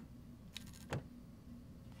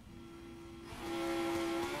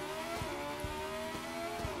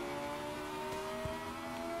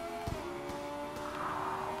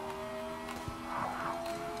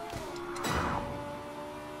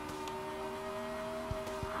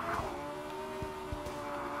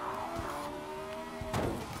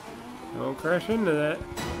 Don't crash into that.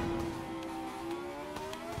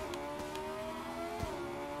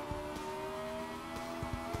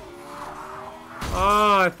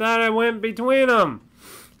 Oh, I thought I went between them.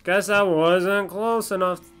 Guess I wasn't close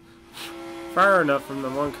enough, far enough from the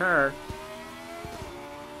one car.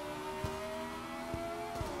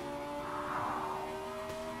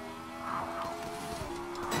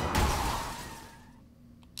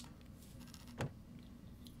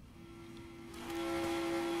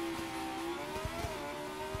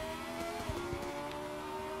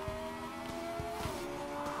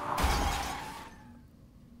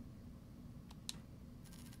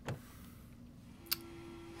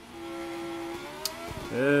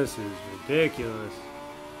 This is ridiculous.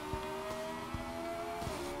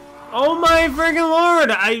 Oh my freaking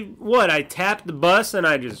lord! I tapped the bus and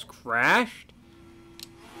I just crashed?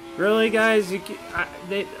 Really, guys?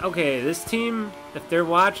 Okay, this team, if they're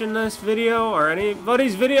watching this video or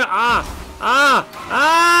anybody's video, I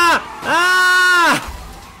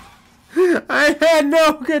had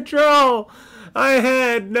no control. I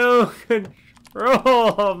had no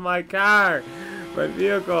control of my car, my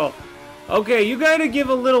vehicle. Okay, you gotta give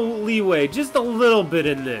a little leeway, just a little bit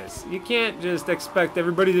in this. You can't just expect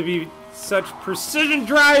everybody to be such precision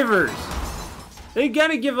drivers. They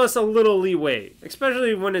gotta give us a little leeway,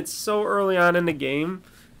 especially when it's so early on in the game.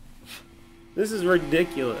 This is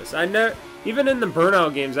ridiculous. Even in the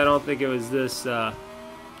Burnout games, I don't think it was this,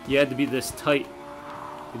 you had to be this tight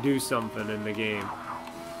to do something in the game.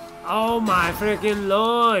 Oh my freaking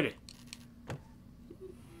lord!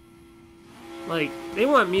 Like, they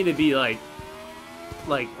want me to be like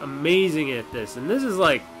amazing at this, and this is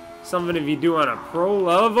like something if you do on a pro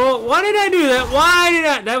level. Why did I do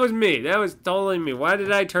that? That was me. That was totally me. Why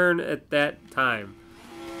did I turn at that time?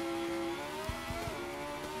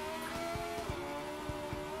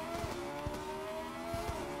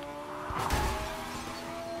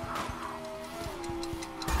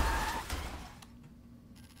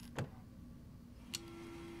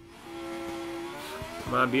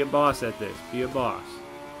 Come on, be a boss at this. Be a boss.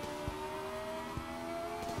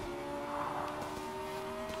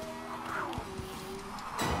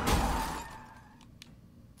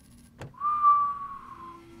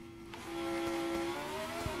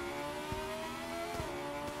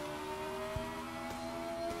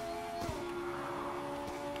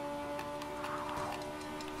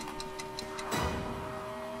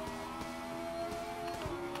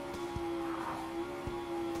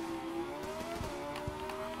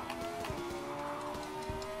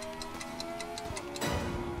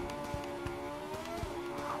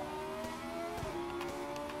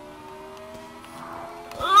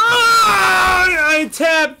 I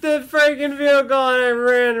tapped the freaking vehicle and I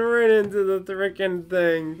ran right into the freaking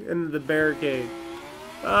thing, into the barricade.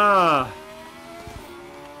 Ah.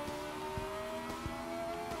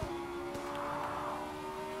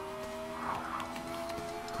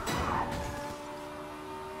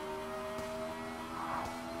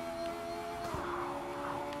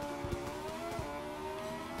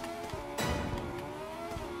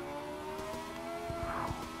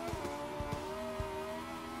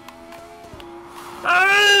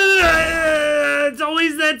 It's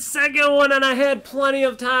always that second one, and I had plenty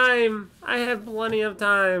of time.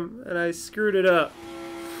 And I screwed it up.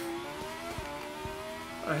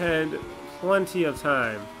 I had plenty of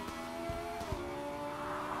time.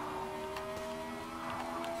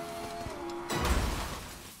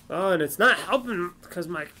 Oh, and it's not helping because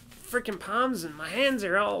my freaking palms and my hands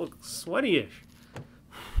are all sweaty-ish.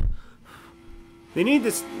 They need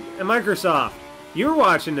this. Microsoft, you're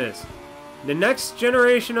watching this. The next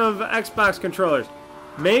generation of Xbox controllers,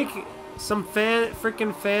 make some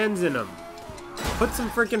freaking fans in them. Put some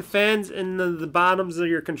freaking fans in the bottoms of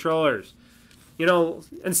your controllers. You know,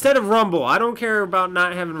 instead of rumble. I don't care about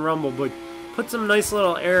not having rumble, but put some nice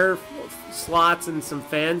little air slots and some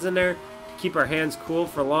fans in there to keep our hands cool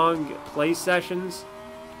for long play sessions,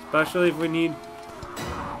 especially if we need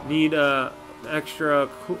extra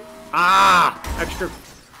extra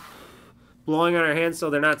blowing on our hands so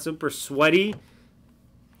they're not super sweaty.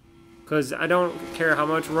 Because I don't care how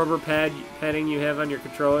much rubber padding you have on your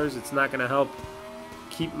controllers, it's not going to help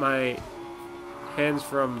keep my hands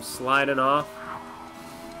from sliding off.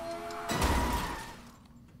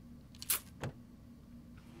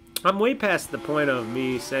 I'm way past the point of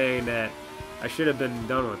me saying that I should have been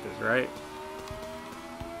done with this, right?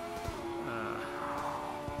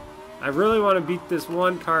 I really want to beat this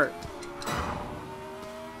one part.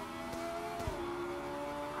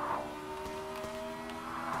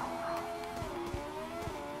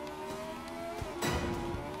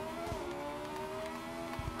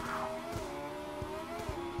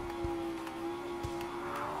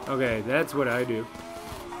 Okay, that's what I do.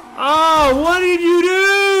 Oh, what did you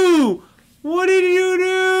do? What did you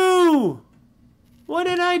do? What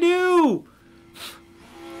did I do?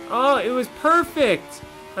 Oh, it was perfect.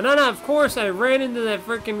 And then, of course, I ran into that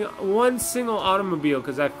freaking one single automobile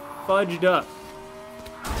because I fudged up.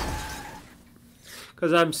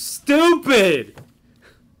 Because I'm stupid.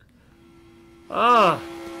 Oh.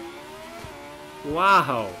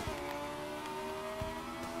 Wow.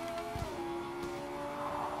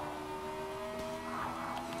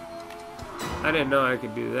 I didn't know I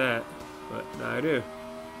could do that, but now I do.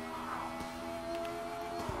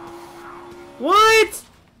 What?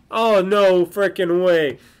 Oh, no freaking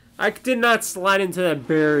way. I did not slide into that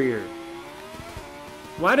barrier.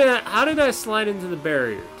 How did I slide into the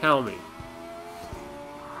barrier? Tell me.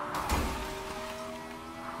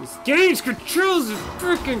 This game's controls is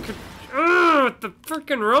freaking... the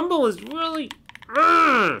freaking rumble is really...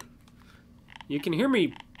 You can hear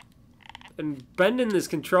me and bending this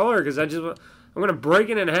controller because I'm gonna break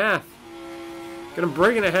it in half. I'm gonna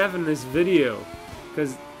break it in half in this video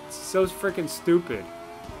because it's so freaking stupid.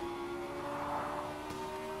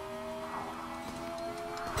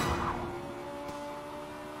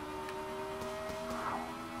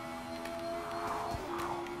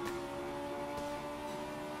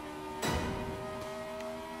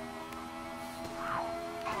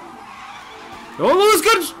 Don't lose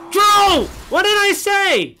control! What did I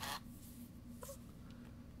say?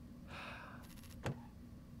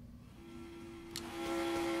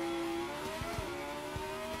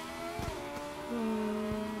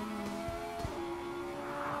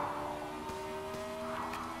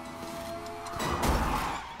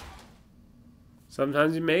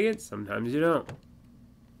 Sometimes you make it, sometimes you don't.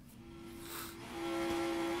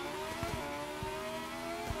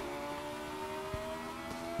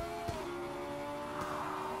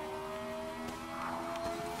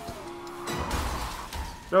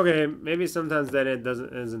 Okay, maybe sometimes that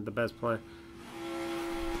isn't the best plan.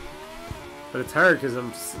 But it's hard because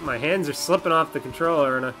my hands are slipping off the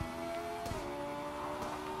controller and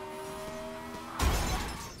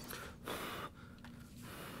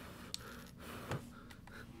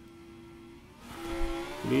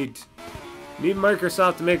Need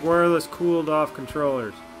Microsoft to make wireless cooled off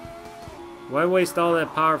controllers. Why waste all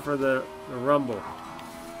that power for the rumble?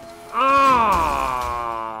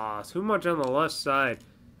 Ah, too much on the left side.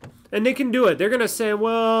 And they can do it. They're gonna say,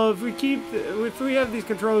 well, if we have these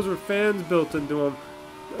controllers with fans built into them,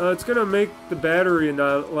 it's gonna make the battery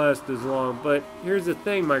not last as long. But here's the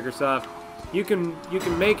thing, Microsoft, you can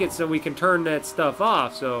make it so we can turn that stuff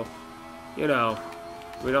off. So, you know,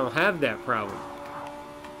 we don't have that problem.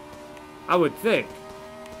 I would think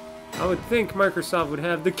Microsoft would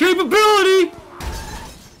have the capability,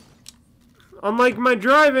 unlike my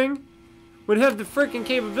driving, would have the freaking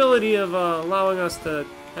capability of allowing us to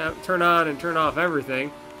turn on and turn off everything.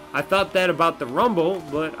 I thought that about the rumble,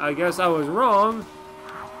 but I guess I was wrong.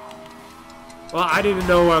 Well, I didn't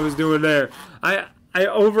know what I was doing there. I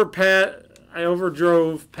overdrove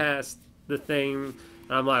past the thing,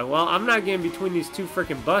 and I'm like, well, I'm not getting between these two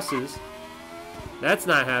freaking buses. That's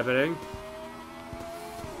not happening.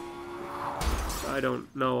 I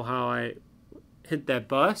don't know how I hit that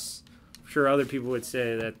bus. I'm sure other people would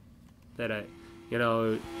say that I, you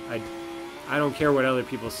know, I don't care what other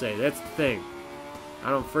people say. That's the thing. I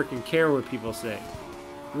don't freaking care what people say.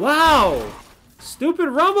 Wow! Stupid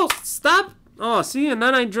rumble! Stop! Oh, see, and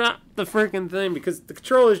then I dropped the freaking thing because the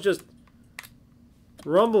controller's just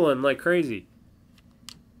rumbling like crazy.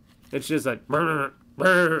 It's just like and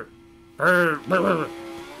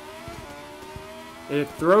it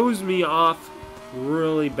throws me off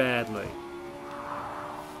really badly.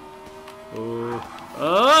 Oh.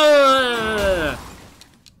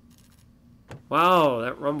 Wow,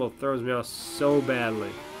 that rumble throws me off so badly.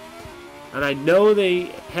 And I know they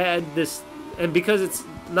had this, and because it's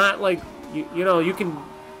not like, you know, you can,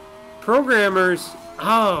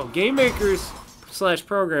 game makers /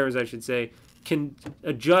 programmers, I should say, can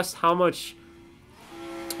adjust how much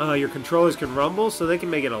your controllers can rumble, so they can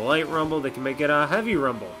make it a light rumble, they can make it a heavy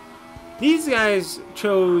rumble. These guys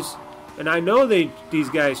chose, and I know these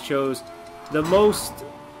guys chose, the most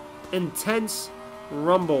intense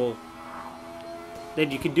rumble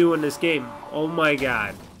that you could do in this game. Oh my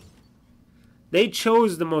god. They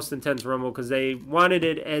chose the most intense rumble because they wanted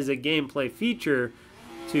it as a gameplay feature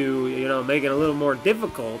to, you know, make it a little more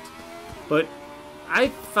difficult. But I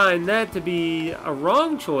find that to be a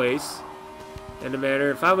wrong choice in the matter.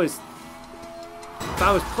 If I was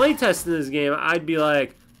playtesting this game, I'd be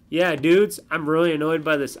like, yeah, dudes, I'm really annoyed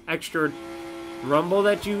by this extra rumble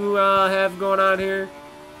that you have going on here.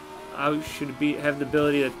 I should have the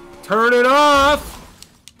ability to turn it off,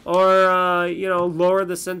 or you know, lower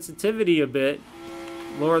the sensitivity a bit,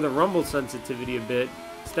 lower the rumble sensitivity a bit,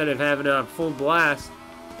 instead of having it on full blast.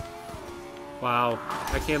 Wow,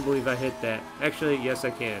 I can't believe I hit that. Actually, yes, I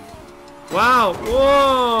can. Wow!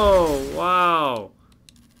 Whoa! Wow!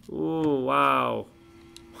 Ooh, wow!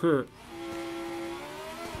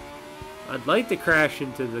 I'd like to crash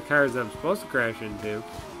into the cars I'm supposed to crash into.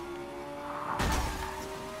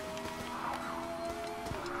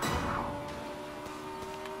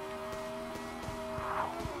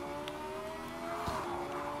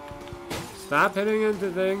 Stop hitting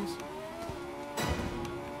into things.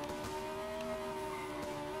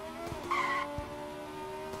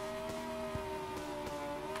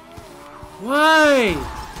 Why?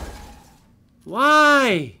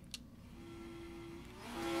 Why?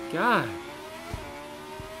 God.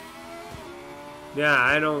 Yeah,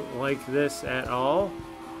 I don't like this at all.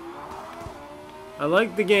 I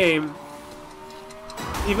like the game,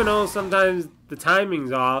 even though sometimes the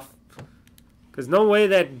timing's off. Because no way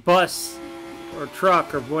that bus or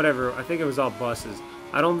truck or whatever, I think it was all buses,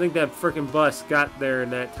 I don't think that freaking bus got there in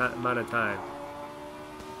that amount of time.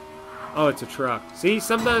 Oh, it's a truck. See,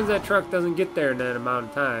 sometimes that truck doesn't get there in that amount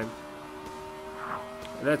of time.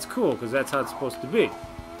 And that's cool, because that's how it's supposed to be.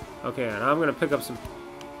 Okay, and I'm going to pick up some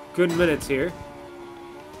good minutes here.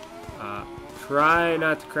 Try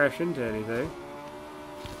not to crash into anything.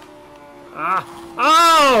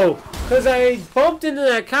 Oh! Because I bumped into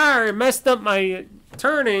that car and messed up my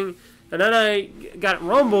turning, and then I got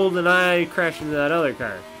rumbled and I crashed into that other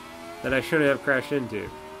car that I shouldn't have crashed into.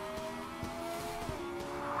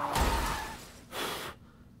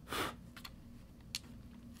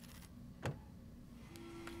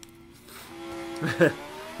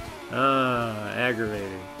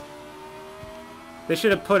 Aggravating. They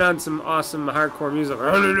should have put on some awesome hardcore music.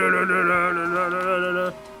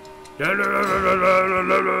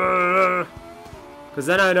 Because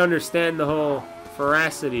then I'd understand the whole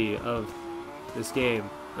veracity of this game.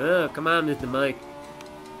 Come on, Mr. Mike.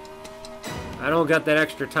 I don't got that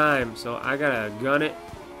extra time, so I gotta gun it.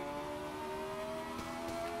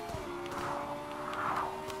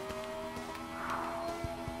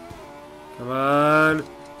 Come on.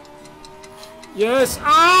 Yes.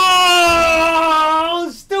 Oh,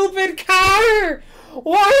 stupid car!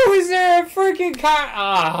 Why was there a freaking car?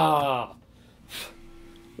 Ah.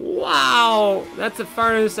 Wow. That's the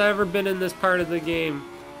farthest I've ever been in this part of the game.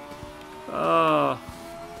 Oh.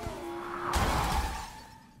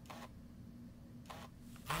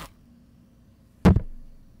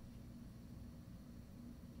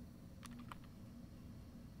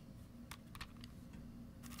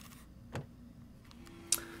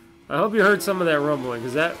 I hope you heard some of that rumbling,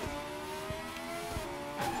 because that...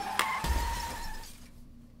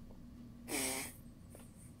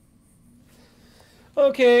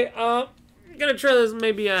 Okay, I'm gonna try this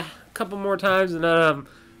maybe a couple more times, and then I'm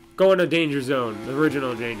going to DangerZone, the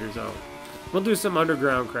original DangerZone. We'll do some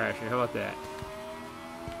underground crashing, how about that?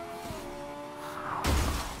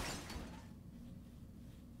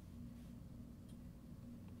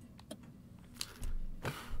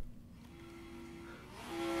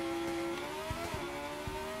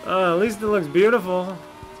 At least it looks beautiful.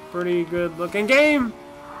 It's a pretty good looking game.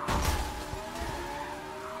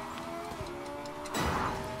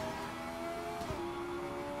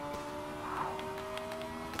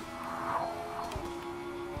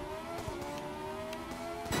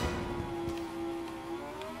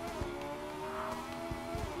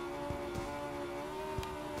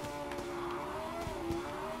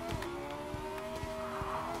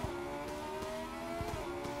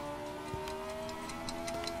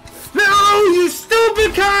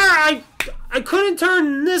 the car! I couldn't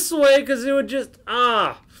turn this way because it would just...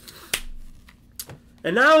 And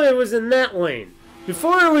now it was in that lane.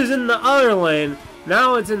 Before it was in the other lane.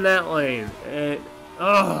 Now it's in that lane. And...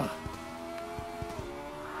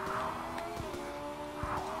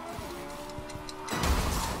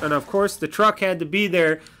 And of course the truck had to be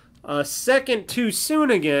there a second too soon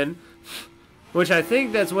again, which I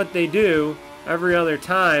think that's what they do every other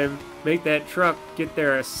time. Make that truck get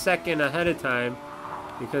there a second ahead of time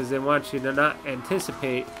because they want you to not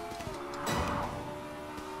anticipate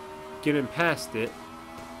getting past it.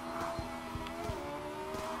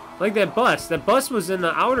 Like that bus. That bus was in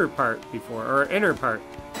the outer part before, or inner part.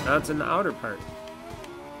 Now it's in the outer part.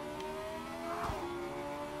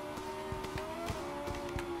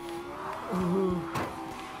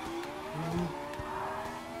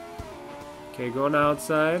 Okay, going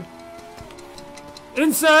outside.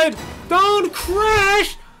 Inside! Don't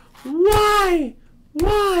crash! Why?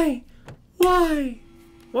 Why? Why?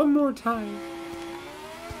 One more time.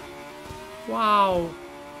 Wow.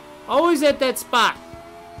 Always at that spot.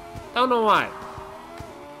 Don't know why.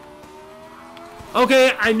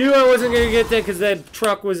 Okay, I knew I wasn't going to get there because that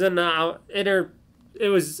truck was in the inner... It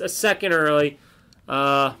was a second early.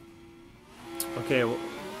 Okay, well,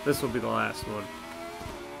 this will be the last one.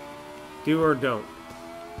 Do or don't.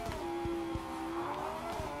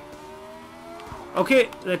 Okay,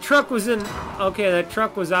 the truck was in... Okay, that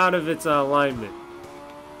truck was out of its alignment.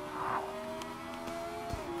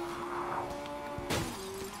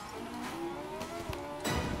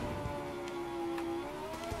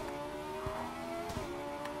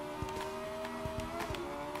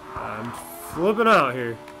 I'm flipping out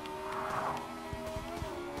here.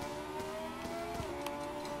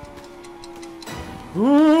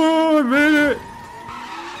 Ooh, I made it!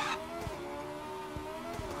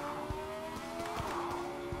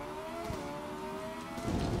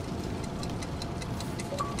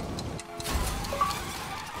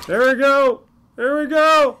 There we go! There we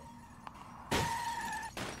go!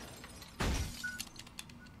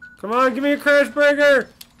 Come on, give me a crash breaker!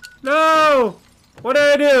 No! What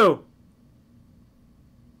did I do?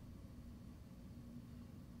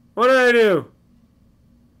 What did I do?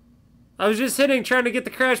 I was just trying to get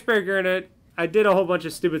the crash breaker in it. I did a whole bunch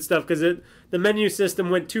of stupid stuff because the menu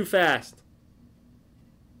system went too fast.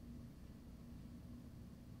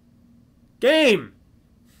 Game!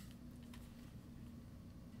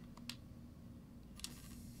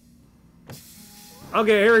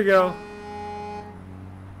 Okay, here we go.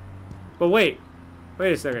 But wait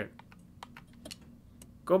a second.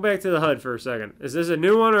 Go back to the HUD for a second. Is this a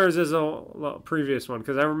new one or is this a previous one?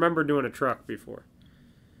 Because I remember doing a truck before.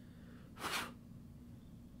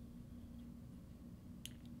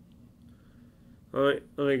 Let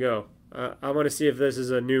me go. I want to see if this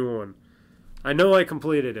is a new one. I know I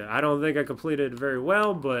completed it. I don't think I completed it very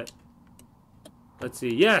well, but let's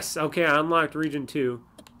see. Yes! Okay, I unlocked Region 2.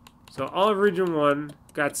 So all of Region 1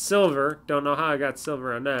 got silver. Don't know how I got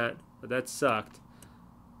silver on that, but that sucked.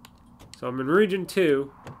 So I'm in Region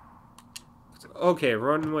 2. Okay,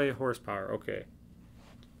 runway horsepower. Okay.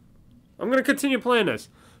 I'm going to continue playing this.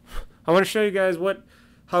 I want to show you guys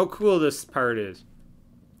how cool this part is.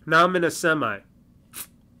 Now I'm in a semi.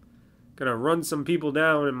 Gonna run some people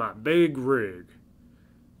down in my big rig.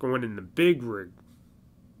 Going in the big rig.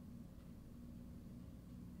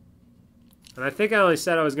 And I think I only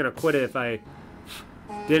said I was gonna quit it if I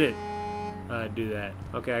didn't do that.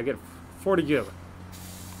 Okay, I get 40 gil.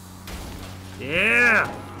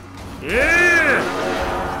 Yeah! Yeah!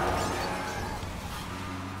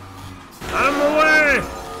 Out of my way!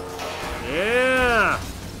 Yeah!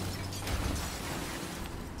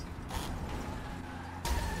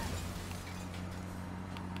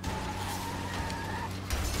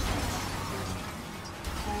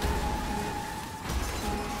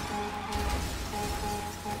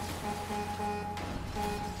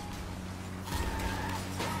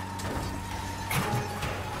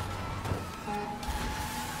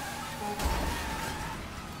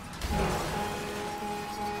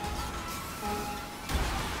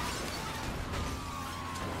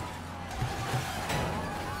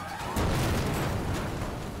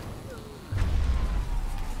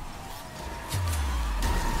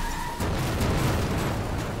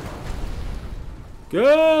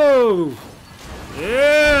 Go!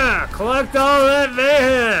 Yeah! Collect all that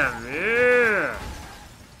mayhem! Yeah!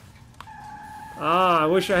 Ah, I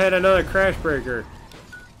wish I had another crash breaker.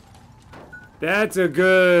 That's a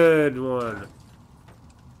good one.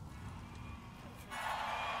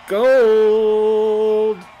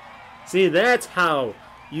 Gold! See, that's how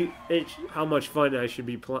how much fun I should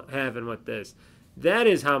be having with this. That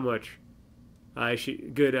is how much I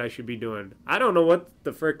should be doing. I don't know what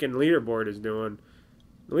the frickin' leaderboard is doing.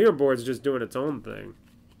 The leaderboard's just doing its own thing.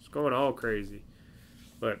 It's going all crazy.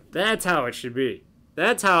 But that's how it should be.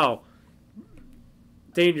 That's how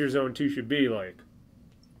DangerZone 2 should be like.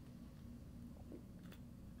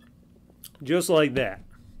 Just like that.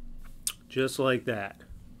 Just like that.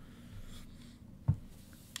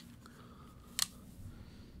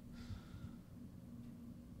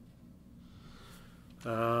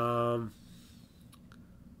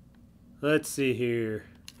 Let's see here.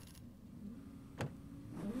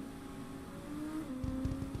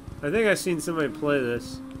 I think I've seen somebody play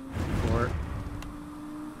this before.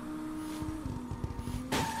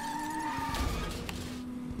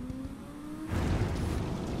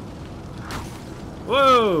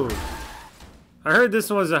 Whoa! I heard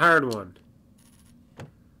this was a hard one.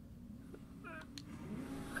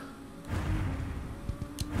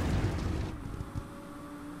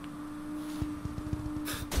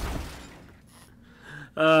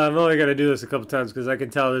 I'm only going to do this a couple times because I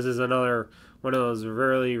can tell this is another one of those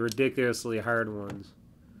really ridiculously hard ones.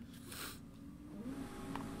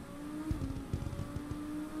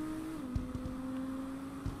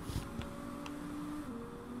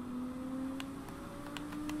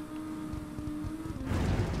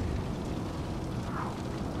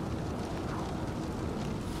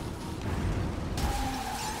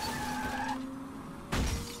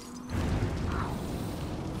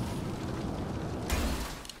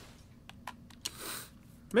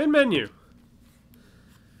 Main menu.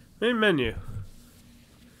 Main menu.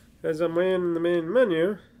 As I'm in the main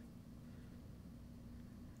menu,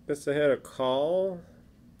 guess I had a call.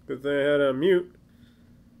 Because I had a mute.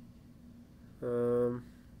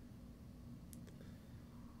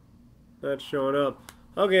 Not showing up.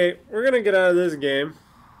 Okay, we're gonna get out of this game.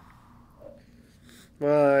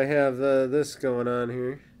 Well, I have this going on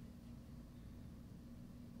here.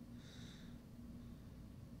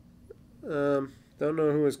 Don't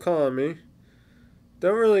know who was calling me.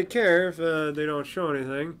 Don't really care if they don't show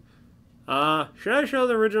anything. Should I show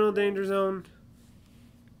the original DangerZone?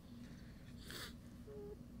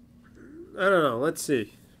 I don't know. Let's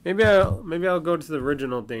see. Maybe I'll go to the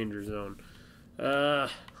original DangerZone. Do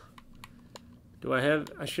I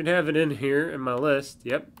have? I should have it in here in my list.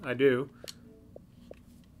 Yep, I do.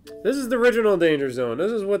 This is the original DangerZone.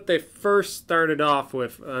 This is what they first started off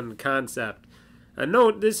with on concept.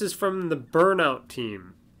 Note, this is from the Burnout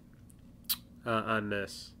team on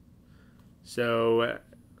this. So,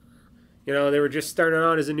 you know, they were just starting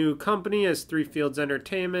out as a new company, as Three Fields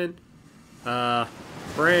Entertainment.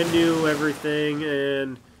 Brand new everything,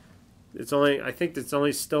 and it's only, I think it's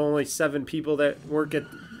still only 7 people that work at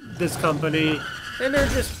this company. And they're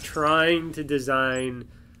just trying to design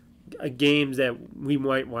games that we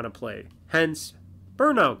might want to play. Hence,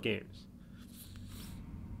 Burnout games.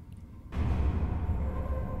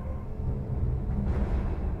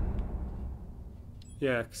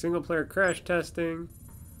 Yeah, single player crash testing.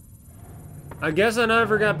 I guess I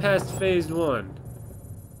never got past phase 1.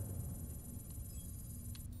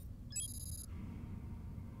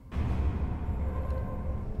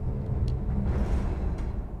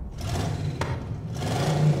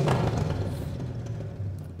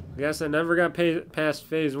 I guess I never got past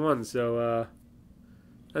phase 1, so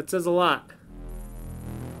that says a lot.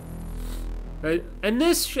 Right? And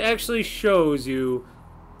this actually shows you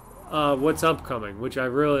what's upcoming, which I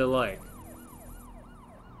really like.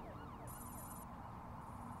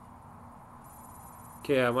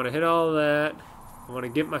 Okay, I want to hit all of that. I want to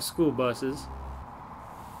get my school buses.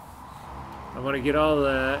 I want to get all of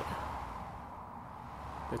that.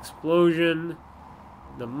 The explosion.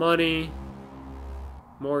 The money.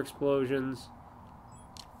 More explosions.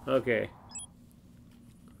 Okay.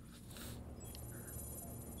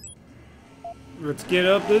 Let's get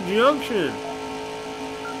up the junction.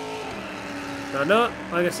 Now, no,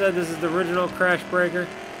 like I said, this is the original Crash Breaker.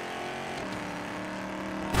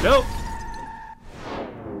 Nope.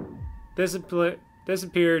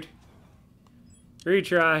 Disappeared.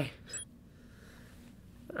 Retry.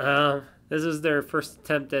 This is their first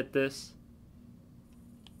attempt at this.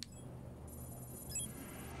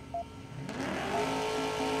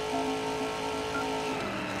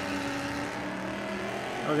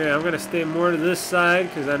 Okay, I'm gonna stay more to this side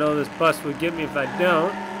because I know this bus would get me if I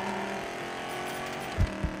don't.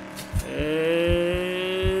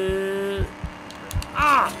 And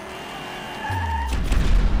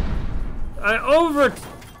I overdid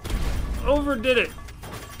it.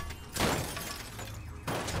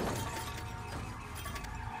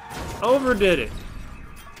 Overdid it.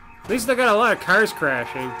 At least I got a lot of cars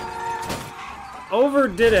crashing.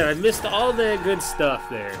 Overdid it. I missed all that good stuff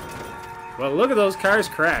there. Well, look at those cars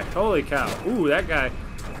crash. Holy cow. Ooh, that guy.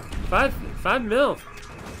 5 mil.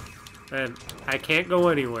 And I can't go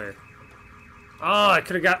anywhere. Oh, I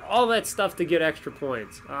could have got all that stuff to get extra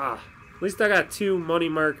points. Ah, at least I got 2 money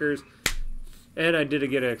markers. And I did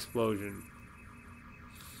get an explosion.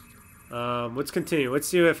 Let's continue. Let's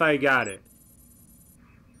see if I got it.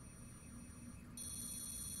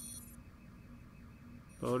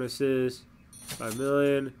 Bonuses. 5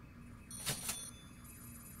 million.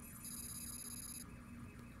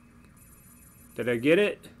 Did I get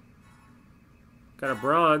it? Got a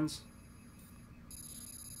bronze.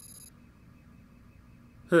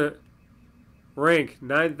 Rank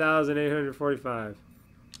 9,845.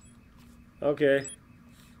 Okay.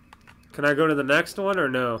 Can I go to the next one or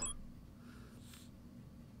no?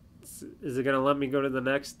 Is it gonna let me go to the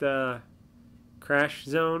next crash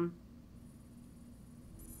zone?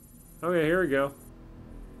 Okay, here we go.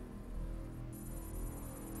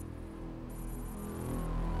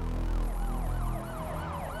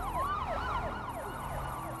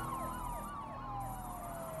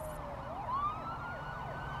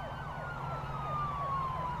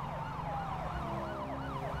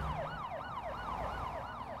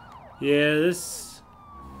 Yeah,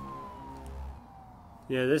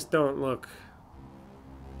 this don't look.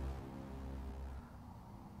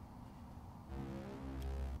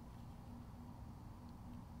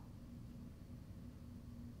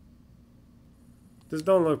 This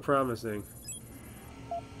don't look promising.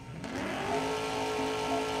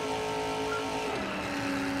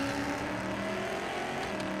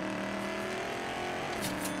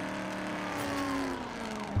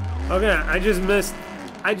 Okay, I just missed.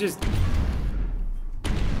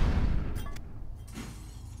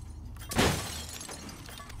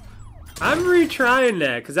 I'm retrying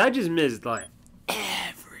that because I just missed like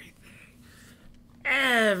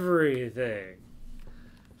everything.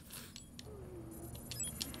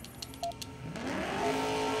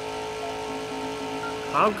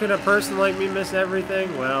 How could a person like me miss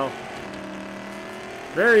everything? Well,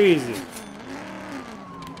 very easy.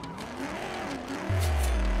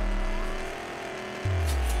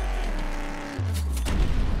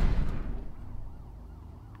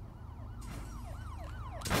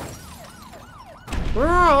 Where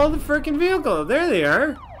are all the freaking vehicles? There they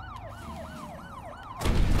are.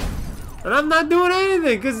 And I'm not doing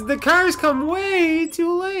anything because the cars come way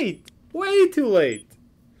too late. Way too late.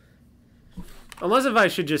 Unless if I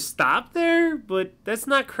should just stop there, but that's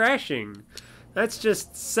not crashing. That's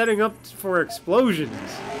just setting up for explosions.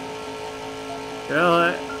 You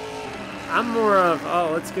know, I'm more of,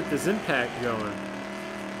 oh, let's get this impact going.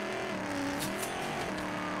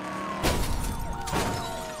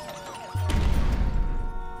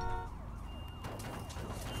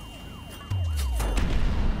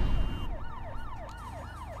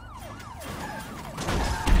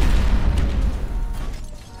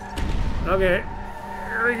 Okay,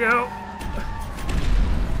 here we go.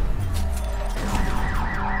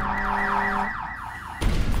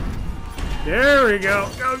 There we go.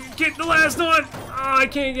 Go get the last one. Oh, I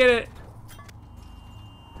can't get it.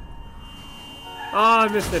 Oh, I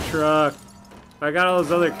missed the truck. I got all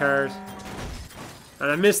those other cars. And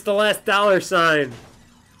I missed the last dollar sign.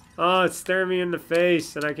 Oh, it's staring me in the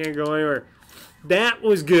face and I can't go anywhere. That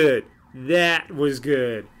was good. That was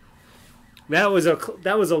good. That was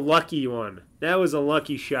a lucky one. That was a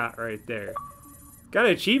lucky shot right there. Got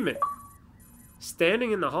an achievement.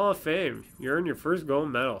 Standing in the Hall of Fame. You earned your first gold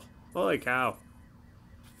medal. Holy cow.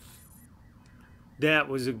 That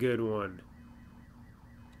was a good one.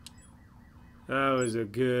 That was a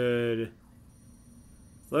good...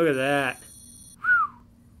 Look at that.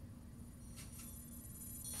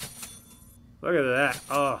 Look at that.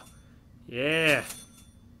 Oh, yeah.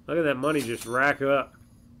 Look at that money just rack up.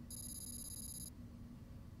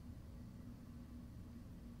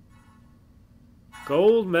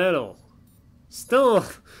 Gold medal. Still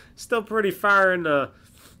pretty far in the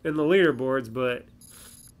leaderboards, but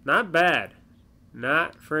not bad.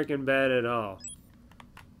 Not freaking bad at all.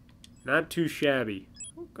 Not too shabby.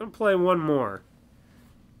 I'm gonna play one more.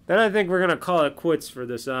 Then I think we're gonna call it quits for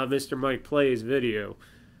this Mr. Mike Plays video.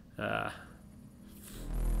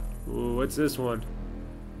 Ooh, what's this one?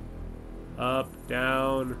 Up,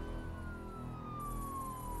 down.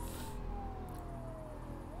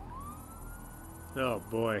 Oh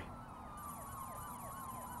boy.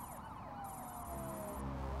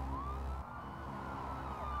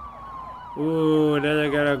 Ooh, and then I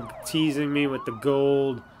got a teasing me with the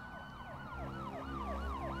gold.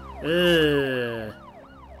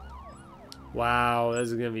 Wow, this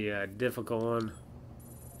is gonna be a difficult one.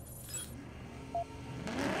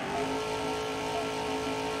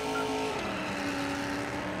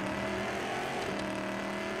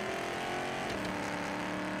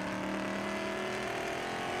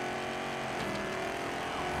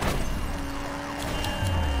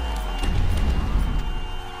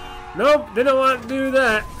 Nope, didn't want to do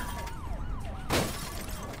that.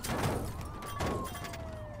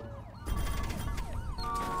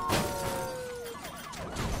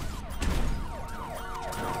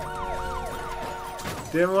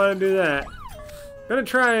 Didn't want to do that. Gonna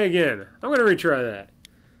try again. I'm gonna retry that.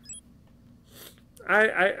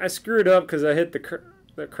 I screwed up because I hit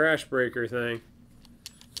the crash breaker thing.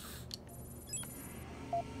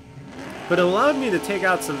 But it allowed me to take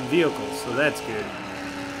out some vehicles, so that's good.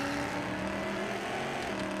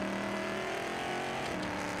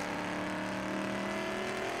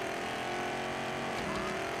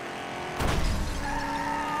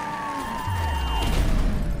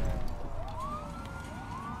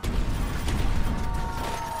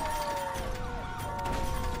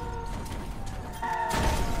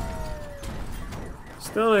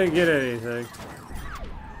 Still didn't get anything.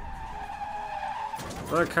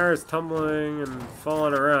 My car's tumbling and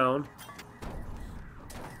falling around.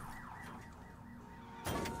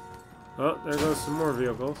 Oh, there goes some more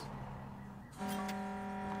vehicles.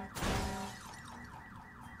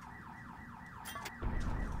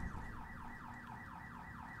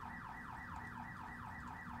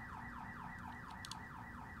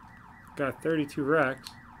 Got 32 wrecked.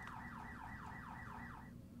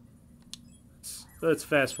 Let's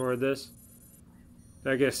fast forward this.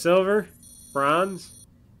 Did I get silver? Bronze?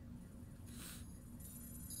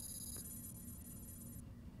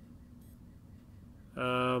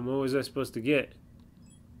 What was I supposed to get?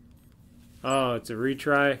 Oh, it's a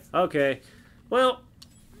retry. Okay. Well,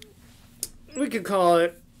 we could call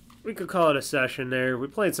it a session there. We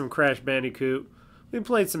played some Crash Bandicoot. We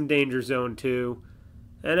played some DangerZone 2.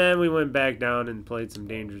 And then we went back down and played some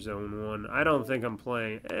DangerZone 1. I don't think I'm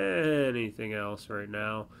playing anything else right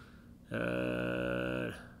now.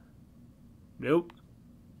 Nope.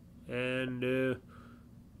 And,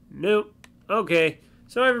 nope. Okay.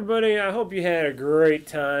 So everybody, I hope you had a great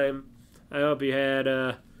time. I hope you had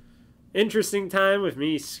a interesting time with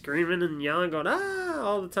me screaming and yelling, going, ah,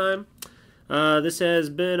 all the time. This has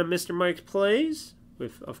been a Mr. Mike Plays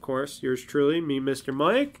with, of course, yours truly, me, Mr.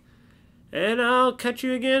 Mike. And I'll catch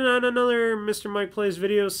you again on another Mr. Mike Plays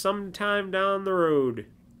video sometime down the road.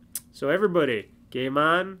 So everybody, game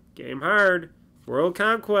on, game hard, world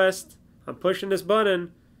conquest. I'm pushing this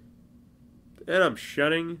button, and I'm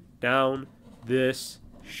shutting down this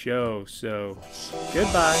show. So,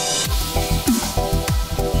 goodbye.